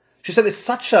prophet. She said, it's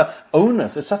such a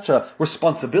onus, it's such a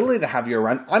responsibility to have you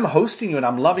around. I'm hosting you and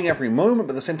I'm loving every moment,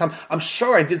 but at the same time, I'm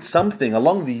sure I did something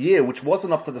along the year which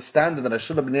wasn't up to the standard that I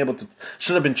should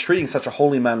have been treating such a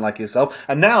holy man like yourself.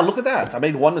 And now, look at that. I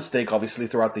made one mistake, obviously,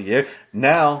 throughout the year.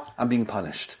 Now, I'm being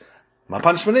punished. My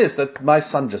punishment is that my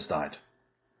son just died.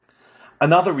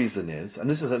 Another reason is, and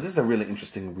this is a really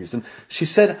interesting reason, she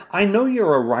said, I know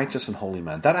you're a righteous and holy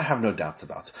man. That I have no doubts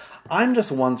about. I'm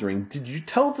just wondering, did you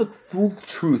tell the full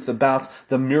truth about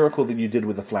the miracle that you did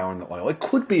with the flour and the oil? It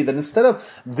could be that instead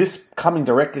of this coming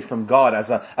directly from God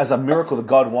as a miracle that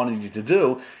God wanted you to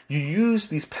do, you used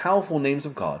these powerful names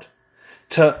of God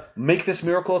to make this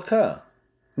miracle occur.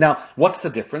 Now, what's the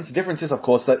difference? The difference is, of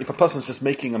course, that if a person's just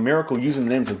making a miracle using the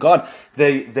names of God,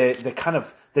 they're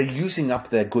using up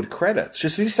their good credits. She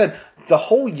said, the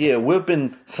whole year we've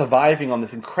been surviving on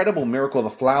this incredible miracle, the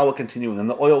flour continuing and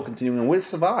the oil continuing, and we've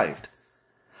survived.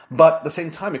 But at the same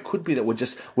time, it could be that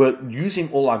we're using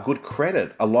all our good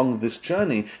credit along this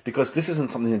journey because this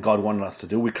isn't something that God wanted us to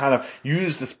do. We kind of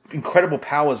use this incredible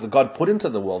powers that God put into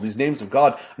the world, these names of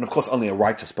God, and of course only a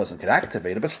righteous person can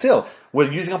activate it, but still,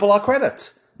 we're using up all our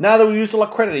credit. Now that we used all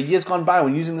our credit, a year's gone by, we're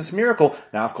using this miracle,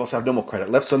 now of course I have no more credit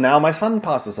left, so now my son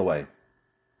passes away.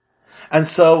 And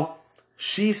so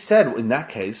she said, in that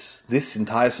case, this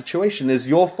entire situation is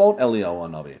your fault, Eliyahu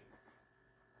Hanavi.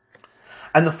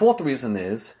 And the fourth reason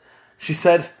is, she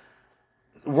said,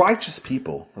 righteous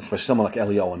people, especially someone like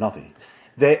Eliyahu Hanavi,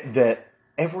 that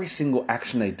every single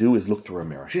action they do is look through a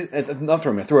mirror. Not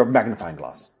through a mirror, through a magnifying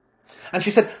glass. And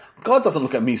she said, God doesn't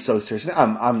look at me so seriously.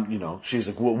 She's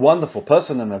a wonderful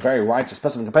person and a very righteous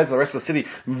person compared to the rest of the city,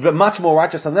 much more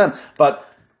righteous than them. But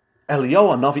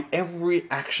Eliyahu Hanavi, every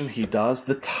action he does,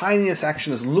 the tiniest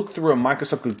action is looked through a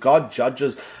microscope because God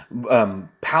judges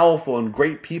powerful and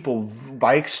great people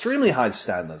by extremely high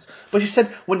standards. But she said,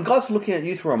 when God's looking at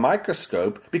you through a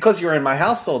microscope, because you're in my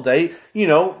house all day,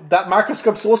 that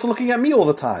microscope's also looking at me all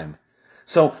the time.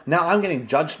 So now I'm getting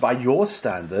judged by your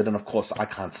standard, and of course I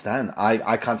can't stand.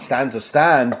 I can't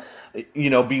stand,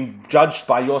 being judged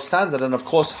by your standard, and of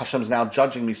course Hashem's now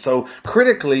judging me so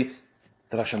critically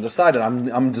that Hashem decided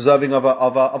I'm deserving of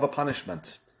a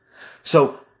punishment.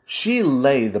 So she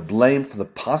lay the blame for the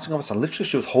passing of her son. Literally,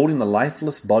 she was holding the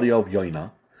lifeless body of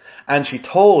Yonah, and she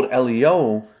told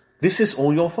Eliyahu, "This is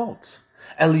all your fault."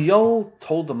 Eliyahu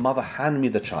told the mother, "Hand me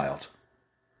the child."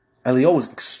 Eliyahu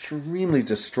was extremely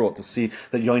distraught to see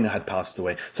that Yonah had passed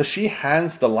away. So she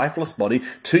hands the lifeless body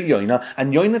to Yonah,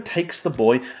 and Yonah takes the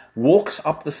boy, walks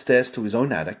up the stairs to his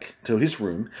own attic, to his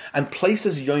room, and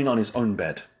places Yonah on his own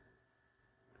bed.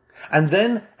 And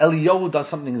then Eliyahu does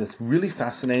something that's really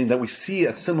fascinating, that we see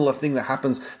a similar thing that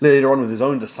happens later on with his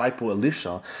own disciple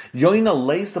Elisha. Yonah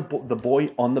lays the boy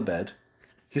on the bed,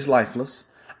 he's lifeless,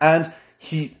 and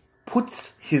he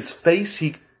puts his face,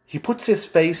 he puts his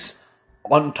face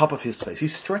on top of his face.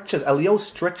 Eliyahu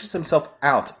stretches himself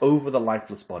out over the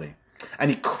lifeless body.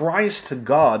 And he cries to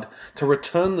God to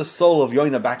return the soul of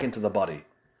Yonah back into the body.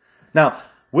 Now,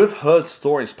 we've heard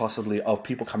stories possibly of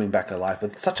people coming back alive,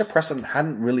 but such a precedent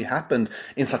hadn't really happened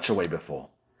in such a way before.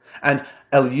 And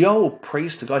Eliyahu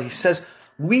prays to God. He says,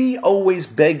 we always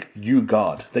beg you,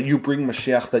 God, that you bring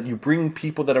Mashiach, that you bring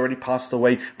people that already passed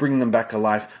away, bring them back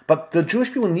alive. But the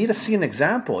Jewish people need to see an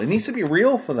example. It needs to be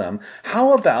real for them.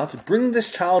 How about bring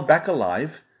this child back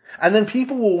alive, and then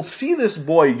people will see this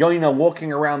boy, Yonah,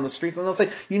 walking around the streets, and they'll say,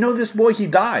 this boy, he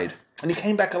died, and he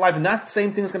came back alive. And that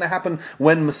same thing is going to happen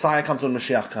when Messiah comes, when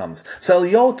Mashiach comes. So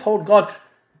Eliyahu told God,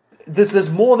 there's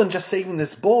more than just saving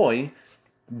this boy.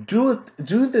 Do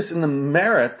this in the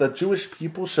merit that Jewish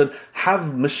people should have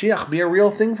Mashiach be a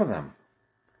real thing for them.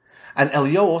 And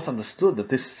Eliyahu also understood that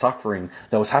this suffering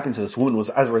that was happening to this woman was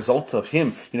as a result of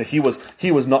him. He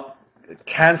was not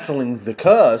canceling the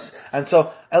curse, and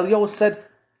so Eliyahu said,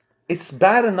 "It's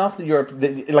bad enough that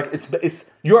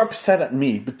you're upset at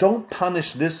me, but don't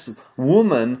punish this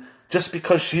woman just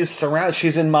because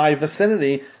she's in my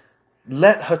vicinity.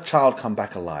 Let her child come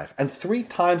back alive." And 3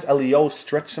 times Eliyahu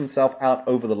stretched himself out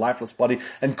over the lifeless body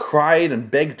and cried and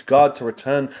begged God to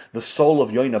return the soul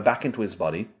of Yonah back into his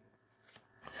body.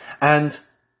 And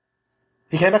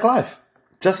he came back alive.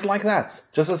 Just like that.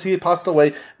 Just as he had passed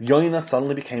away, Yonah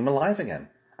suddenly became alive again.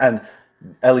 And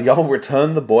Eliyahu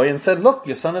returned the boy and said, "Look,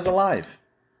 your son is alive."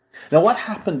 Now what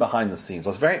happened behind the scenes,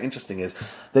 what's very interesting is,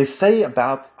 they say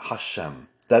about Hashem,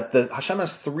 that Hashem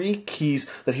has 3 keys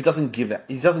that he doesn't give out.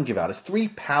 There's 3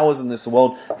 powers in this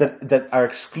world that are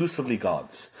exclusively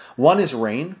God's. One is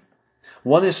rain,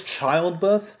 one is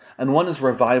childbirth, and one is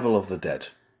revival of the dead.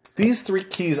 These 3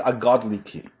 keys are godly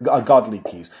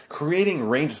keys. Creating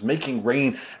rain, just making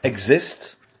rain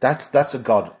exist, that's a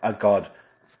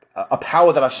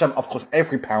power that Hashem, of course,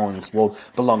 every power in this world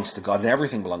belongs to God, and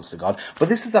everything belongs to God. But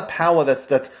this is a power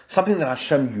that's something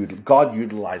that God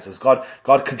utilizes, God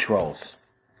controls.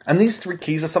 And these 3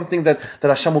 keys are something that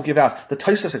Hashem will give out. The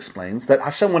Tosfos explains that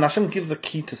when Hashem gives a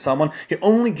key to someone, he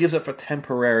only gives it for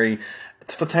temporary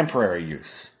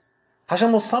use.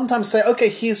 Hashem will sometimes say, "Okay,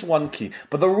 here's 1 key."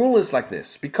 But the rule is like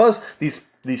this: because these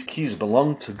keys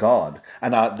belong to God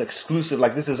and are the exclusive,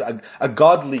 like this is a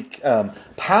godly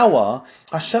power,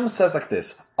 Hashem says like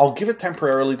this: I'll give it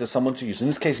temporarily to someone to use. In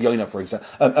this case, Yonah, for example,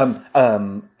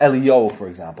 Eliyahu, for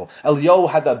example. Eliyahu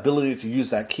had the ability to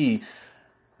use that key.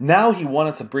 Now he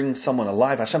wanted to bring someone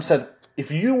alive. Hashem said,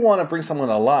 "If you want to bring someone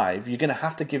alive, you're going to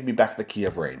have to give me back the key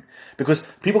of rain." Because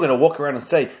people are going to walk around and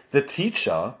say, the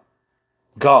teacher,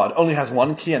 God, only has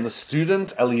 1 key, and the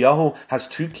student, Eliyahu, has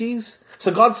 2 keys.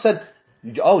 So God said,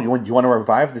 "Oh, you want to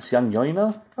revive this young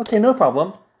Yonah? Okay, no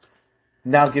problem.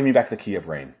 Now give me back the key of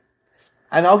rain.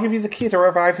 And I'll give you the key to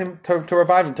revive him,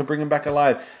 to bring him back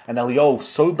alive." And Eliyahu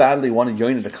so badly wanted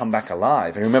Yonah to come back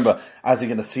alive. And remember, as you're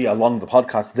going to see along the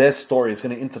podcast, their story is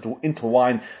going to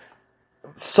intertwine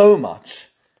so much.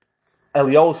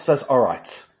 Eliyahu says, "All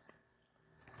right,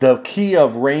 the key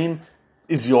of rain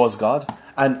is yours, God.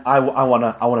 And I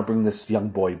want to bring this young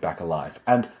boy back alive."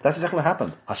 And that's exactly what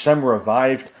happened. Hashem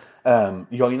revived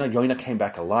Yonah. Yonah came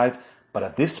back alive. But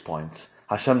at this point,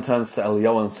 Hashem turns to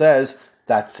Eliyahu and says,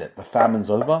 "That's it. The famine's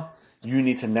over. You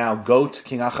need to now go to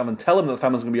King Achav and tell him that the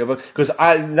famine's going to be over, because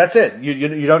that's it.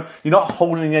 You're not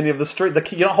holding any of the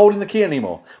key. You're not holding the key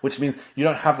anymore, which means you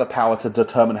don't have the power to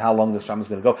determine how long this famine's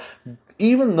going to go."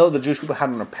 Even though the Jewish people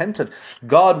hadn't repented,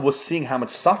 God was seeing how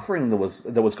much suffering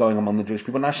there was going on among the Jewish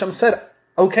people. And Hashem said,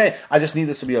 "Okay, I just need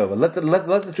this to be over. Let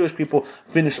the Jewish people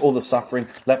finish all the suffering.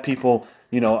 Let people,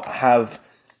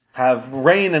 have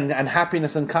rain and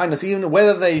happiness and kindness, even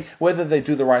whether they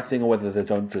do the right thing or whether they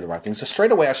don't do the right thing." So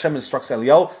straight away Hashem instructs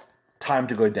Eliyahu, "Time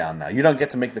to go down now. You don't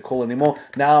get to make the call anymore.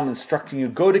 Now I'm instructing you,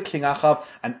 go to King Achav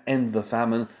and end the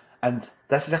famine." And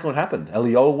that's exactly what happened.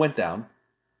 Eliyahu went down,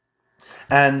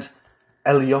 and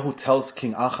Eliyahu tells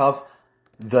King Achav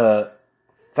the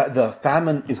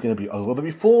famine is going to be over. But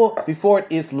before it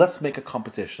is, let's make a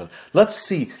competition. Let's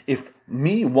see if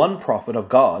me, one prophet of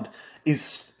God,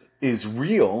 is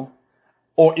real,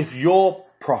 or if your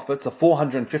prophets, the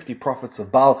 450 prophets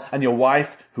of Baal, and your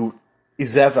wife, who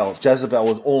Jezebel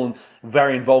was all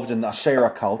very involved in the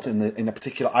Asherah cult, in a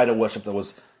particular idol worship that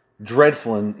was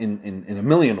dreadful in a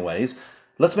million ways.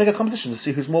 Let's make a competition to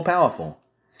see who's more powerful.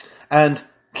 And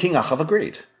King Achav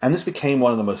agreed. And this became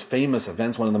one of the most famous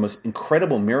events, one of the most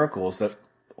incredible miracles that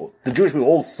the Jewish people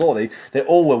all saw. They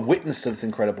all were witness to this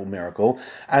incredible miracle.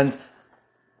 And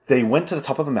they went to the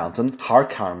top of a mountain, Har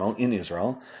Carmel in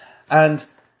Israel, and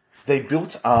they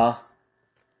built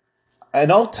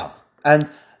an altar. And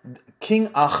King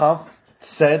Achav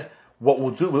said,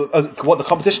 what the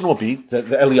competition will be, the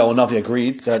Eliyahu Navi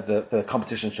agreed that the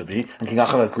competition should be, and King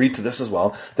Achav agreed to this as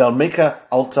well. They'll make an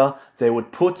altar. They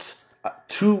would put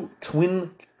 2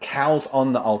 twin cows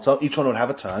on the altar. Each one would have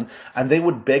a turn, and they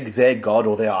would beg their god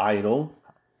or their idol.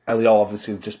 Eliyahu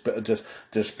obviously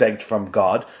just begged from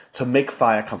God to make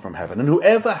fire come from heaven. And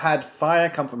whoever had fire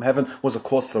come from heaven was, of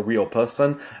course, the real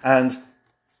person. And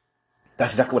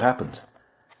that's exactly what happened.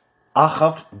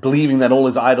 Achav, believing that all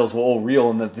his idols were all real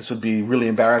and that this would be really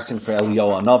embarrassing for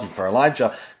Eliyahu Navi, for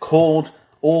Elijah, called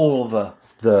all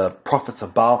the prophets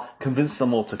of Baal, convinced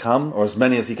them all to come, or as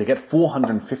many as he could get.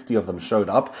 450 of them showed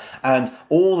up, and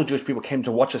all the Jewish people came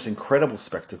to watch this incredible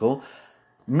spectacle.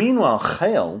 Meanwhile,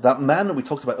 Chayil, that man that we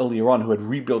talked about earlier on who had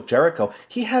rebuilt Jericho,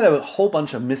 he had a whole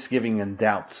bunch of misgiving and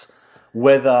doubts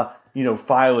whether,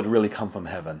 fire would really come from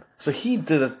heaven. So he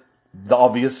did the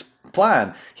obvious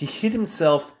plan. He hid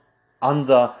himself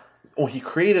he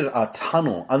created a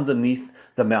tunnel underneath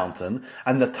the mountain,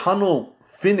 and the tunnel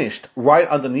finished right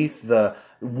underneath the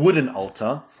wooden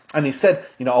altar. And he said,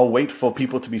 I'll wait for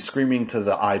people to be screaming to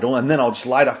the idol, and then I'll just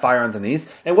light a fire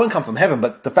underneath. It won't come from heaven,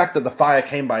 but the fact that the fire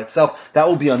came by itself, that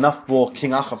will be enough for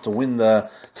King Achav to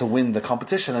win the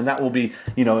competition, and that will be,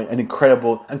 an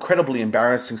incredibly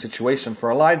embarrassing situation for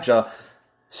Elijah.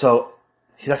 So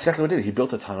that's exactly what he did. He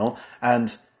built a tunnel,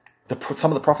 and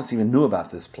some of the prophets even knew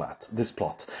about this plot.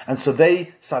 And so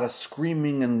they started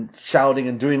screaming and shouting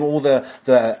and doing all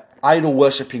the idol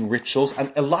worshipping rituals,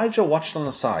 and Elijah watched on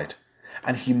the side.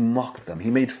 And he mocked them.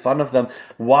 He made fun of them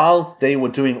while they were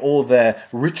doing all their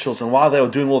rituals and while they were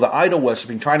doing all the idol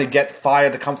worshipping, trying to get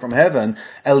fire to come from heaven.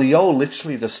 Eliyahu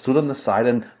literally just stood on the side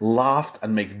and laughed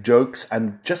and made jokes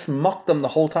and just mocked them the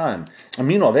whole time. And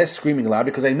meanwhile, they're screaming loud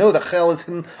because they know that Chayil is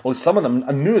hidden, or some of them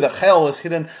knew that Chayil was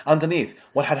hidden underneath.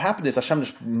 What had happened is Hashem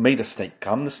just made a snake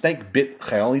come. The snake bit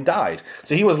Chayil, he died.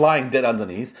 So he was lying dead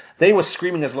underneath. They were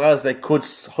screaming as loud as they could,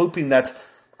 hoping that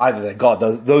either their God,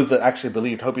 those that actually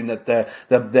believed, hoping that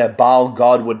their Baal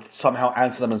God would somehow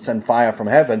answer them and send fire from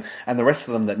heaven, and the rest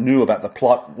of them that knew about the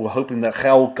plot were hoping that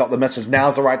Chayil got the message,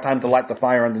 now's the right time to light the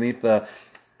fire underneath the...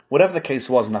 Whatever the case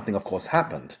was, nothing of course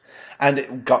happened. And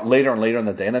it got later and later in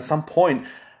the day, and at some point,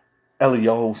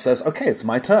 Eliyahu says, okay, it's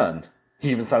my turn. He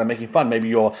even started making fun. Maybe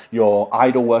your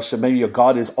idol worship, maybe your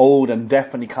God is old and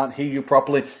deaf and he can't hear you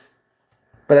properly.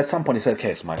 But at some point he said,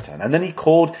 okay, it's my turn. And then he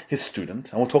called his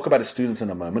student, and we'll talk about his students in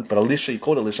a moment, but he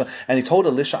called Elisha, and he told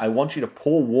Elisha, I want you to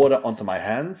pour water onto my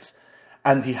hands.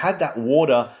 And he had that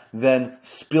water then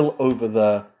spill over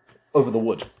the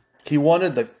wood. He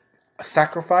wanted the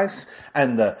sacrifice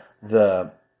and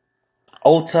the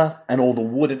altar and all the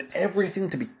wood and everything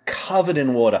to be covered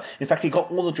in water. In fact, he got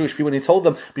all the Jewish people and he told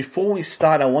them, before we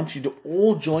start, I want you to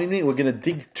all join me. We're going to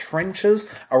dig trenches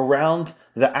around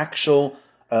the actual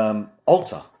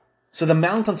altar. So the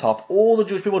mountaintop, all the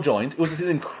Jewish people joined. It was an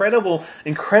incredible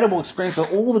experience where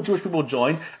all the Jewish people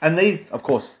joined, and they, of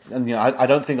course, and I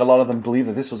don't think a lot of them believed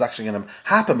that this was actually going to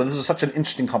happen, but this was such an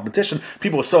interesting competition.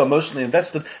 People were so emotionally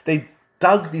invested, they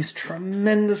dug these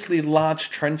tremendously large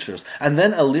trenches, and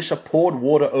then Elisha poured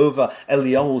water over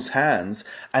Eliyahu's hands,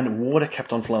 and water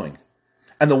kept on flowing.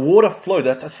 And the water flowed,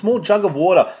 a small jug of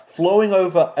water flowing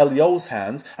over Eliyahu's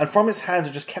hands, and from his hands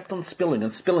it just kept on spilling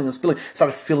and spilling and spilling,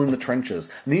 started filling the trenches.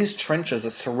 And these trenches that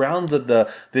surrounded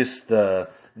the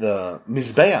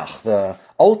Mizbeach, the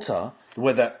altar,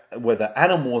 where the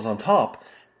animal was on top,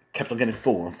 kept on getting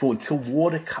full and full until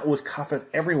water was covered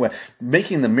everywhere,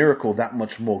 making the miracle that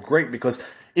much more great, because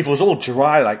if it was all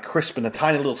dry, like crisp, and a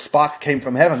tiny little spark came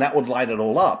from heaven, that would light it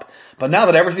all up. But now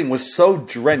that everything was so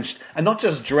drenched, and not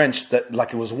just drenched that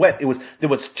like it was wet, there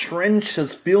was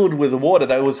trenches filled with water.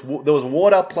 There was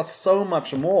water plus so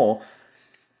much more.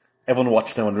 Everyone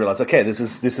watched them and realized, okay, this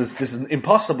is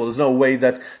impossible. There's no way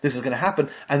that this is going to happen.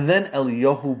 And then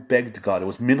Eliyahu begged God. It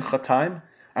was Mincha time.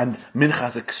 And Mincha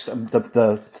has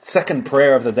the second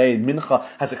prayer of the day. Mincha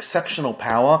has exceptional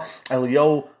power.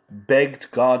 Eliyahu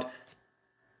begged God,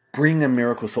 bring a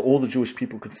miracle so all the Jewish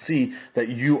people could see that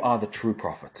you are the true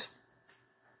prophet.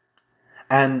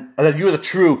 And that you are the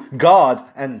true God.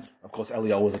 And of course,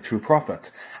 Eliyahu was a true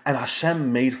prophet. And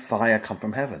Hashem made fire come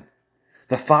from heaven.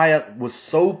 The fire was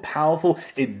so powerful,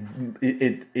 it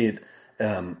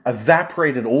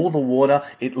evaporated all the water.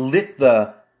 It lit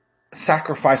the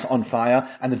sacrifice on fire,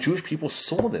 and the Jewish people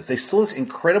saw this. They saw this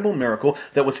incredible miracle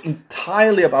that was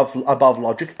entirely above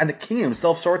logic, and the king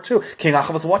himself saw it too. King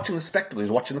Achav was watching the spectacle. He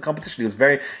was watching the competition. He was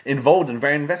very involved and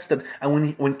very invested.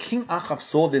 And when King Achav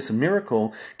saw this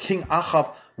miracle, King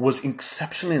Achav was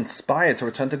exceptionally inspired to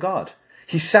return to God.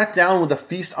 He sat down with a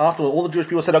feast afterwards. All the Jewish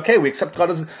people said, okay, we accept God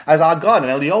as our God.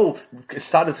 And Eliyahu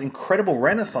started this incredible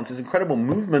renaissance, this incredible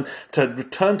movement to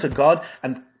return to God,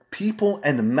 and people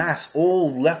en masse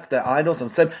all left their idols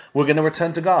and said, we're going to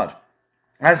return to God.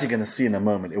 As you're going to see in a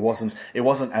moment, it wasn't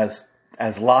as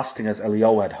lasting as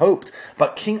Eliyahu had hoped.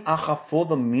 But King Achav, for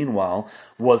the meanwhile,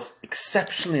 was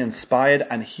exceptionally inspired,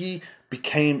 and he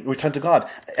returned to God.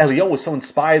 Eliyahu was so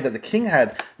inspired that the king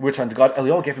had returned to God.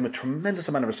 Eliyahu gave him a tremendous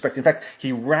amount of respect. In fact,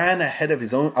 he ran ahead of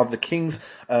the king's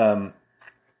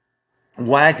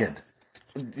wagon,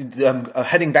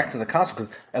 heading back to the castle,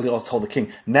 because Eliyahu told the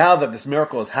king, now that this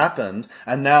miracle has happened,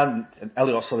 and now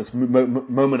Eliyahu saw this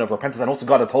moment of repentance, and also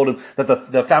God had told him that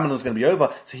the famine was going to be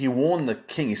over, so he warned the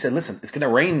king. He said, listen, it's going to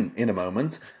rain in a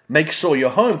moment, make sure you're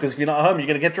home, because if you're not home, you're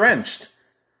going to get drenched.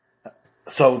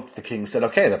 So the king said,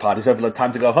 okay, the party's over,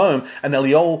 time to go home. And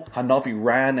Eliyahu Hanavi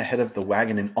ran ahead of the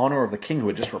wagon in honor of the king who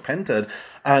had just repented.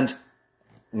 And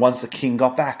once the king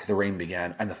got back, the rain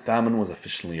began, and the famine was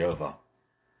officially over.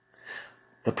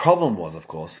 The problem was, of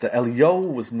course, that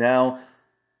Eliyahu was now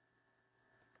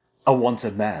a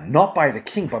wanted man, not by the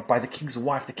king, but by the king's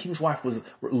wife. The king's wife was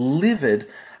livid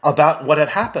about what had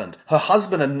happened. Her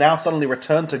husband had now suddenly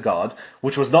returned to God,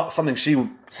 which was not something she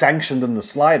sanctioned in the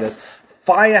slightest.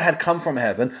 Fire had come from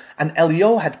heaven, and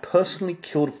Eliyahu had personally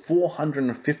killed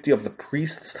 450 of the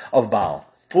priests of Baal.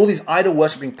 All these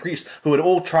idol-worshipping priests who had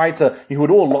all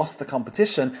lost the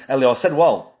competition. Eliyahu said,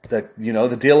 well,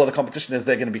 the deal of the competition is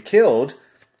they're going to be killed.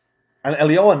 And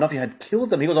Eliyahu Hanavi had killed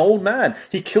them. He was an old man.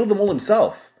 He killed them all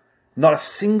himself. Not a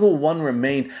single one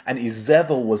remained, and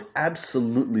Izebel was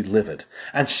absolutely livid.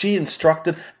 And she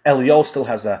instructed, Eliyahu still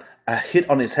has a hit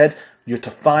on his head, you're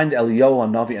to find Eliyahu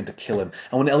Hanavi and to kill him.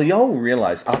 And when Eliyahu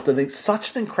realized, after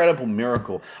such an incredible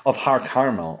miracle of Har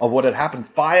Carmel, of what had happened,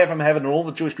 fire from heaven, and all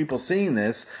the Jewish people seeing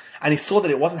this, and he saw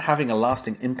that it wasn't having a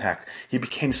lasting impact, he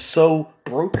became so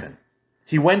broken.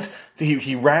 He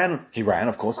ran,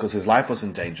 of course, because his life was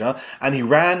in danger, and he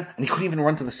ran, and he couldn't even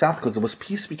run to the south because there was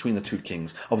peace between the two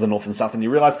kings of the north and south, and he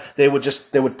realized they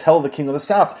would tell the king of the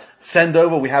south, send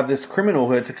over, we have this criminal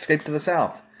who has escaped to the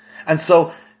south. And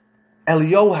so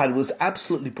Eliyahu was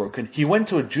absolutely broken. He went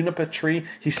to a juniper tree,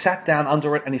 he sat down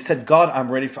under it, and he said, God,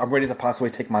 I'm ready to pass away,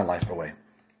 take my life away.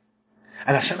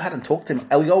 And Hashem hadn't talked to him.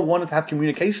 Eliyahu wanted to have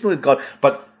communication with God,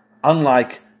 but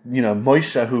unlike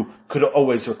Moshe, who could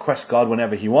always request God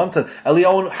whenever he wanted,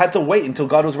 Eliyahu had to wait until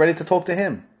God was ready to talk to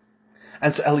him.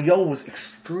 And so Eliyahu was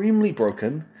extremely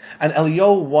broken, and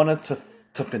Eliyahu wanted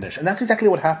to finish. And that's exactly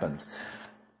what happened.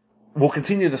 We'll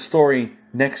continue the story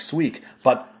next week,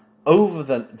 but over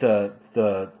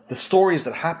the stories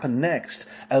that happen next,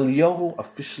 Eliyahu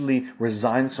officially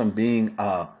resigns from being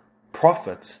a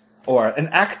prophet, or an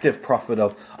active prophet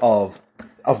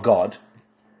of God,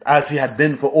 as he had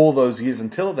been for all those years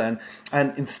until then,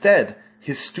 and instead,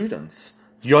 his students,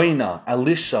 Yonah,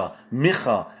 Elisha,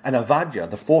 Micha, and Avadia,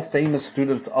 the four famous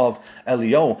students of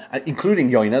Eliyahu,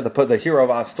 including Yonah, the hero of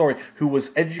our story, who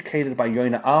was educated by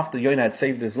Yonah after Yonah had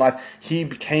saved his life. He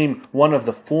became one of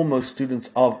the foremost students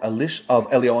of Eliyahu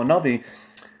Hanavi.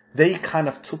 They kind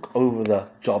of took over the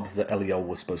jobs that Eliyahu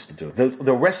was supposed to do.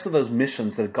 The rest of those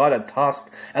missions that God had tasked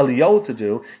Eliyahu to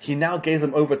do, he now gave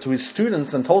them over to his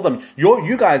students and told them,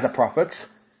 you guys are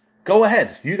prophets. Go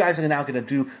ahead. You guys are now going to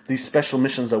do these special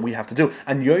missions that we have to do.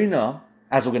 And Yonah,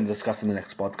 as we're going to discuss in the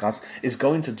next podcast, is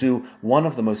going to do one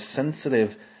of the most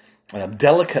sensitive,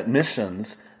 delicate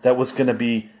missions that was going to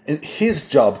be his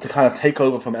job to kind of take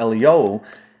over from Eliyahu.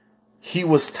 He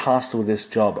was tasked with this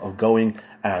job of going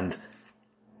and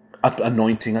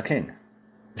anointing a king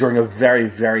during a very,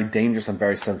 very dangerous and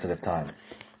very sensitive time.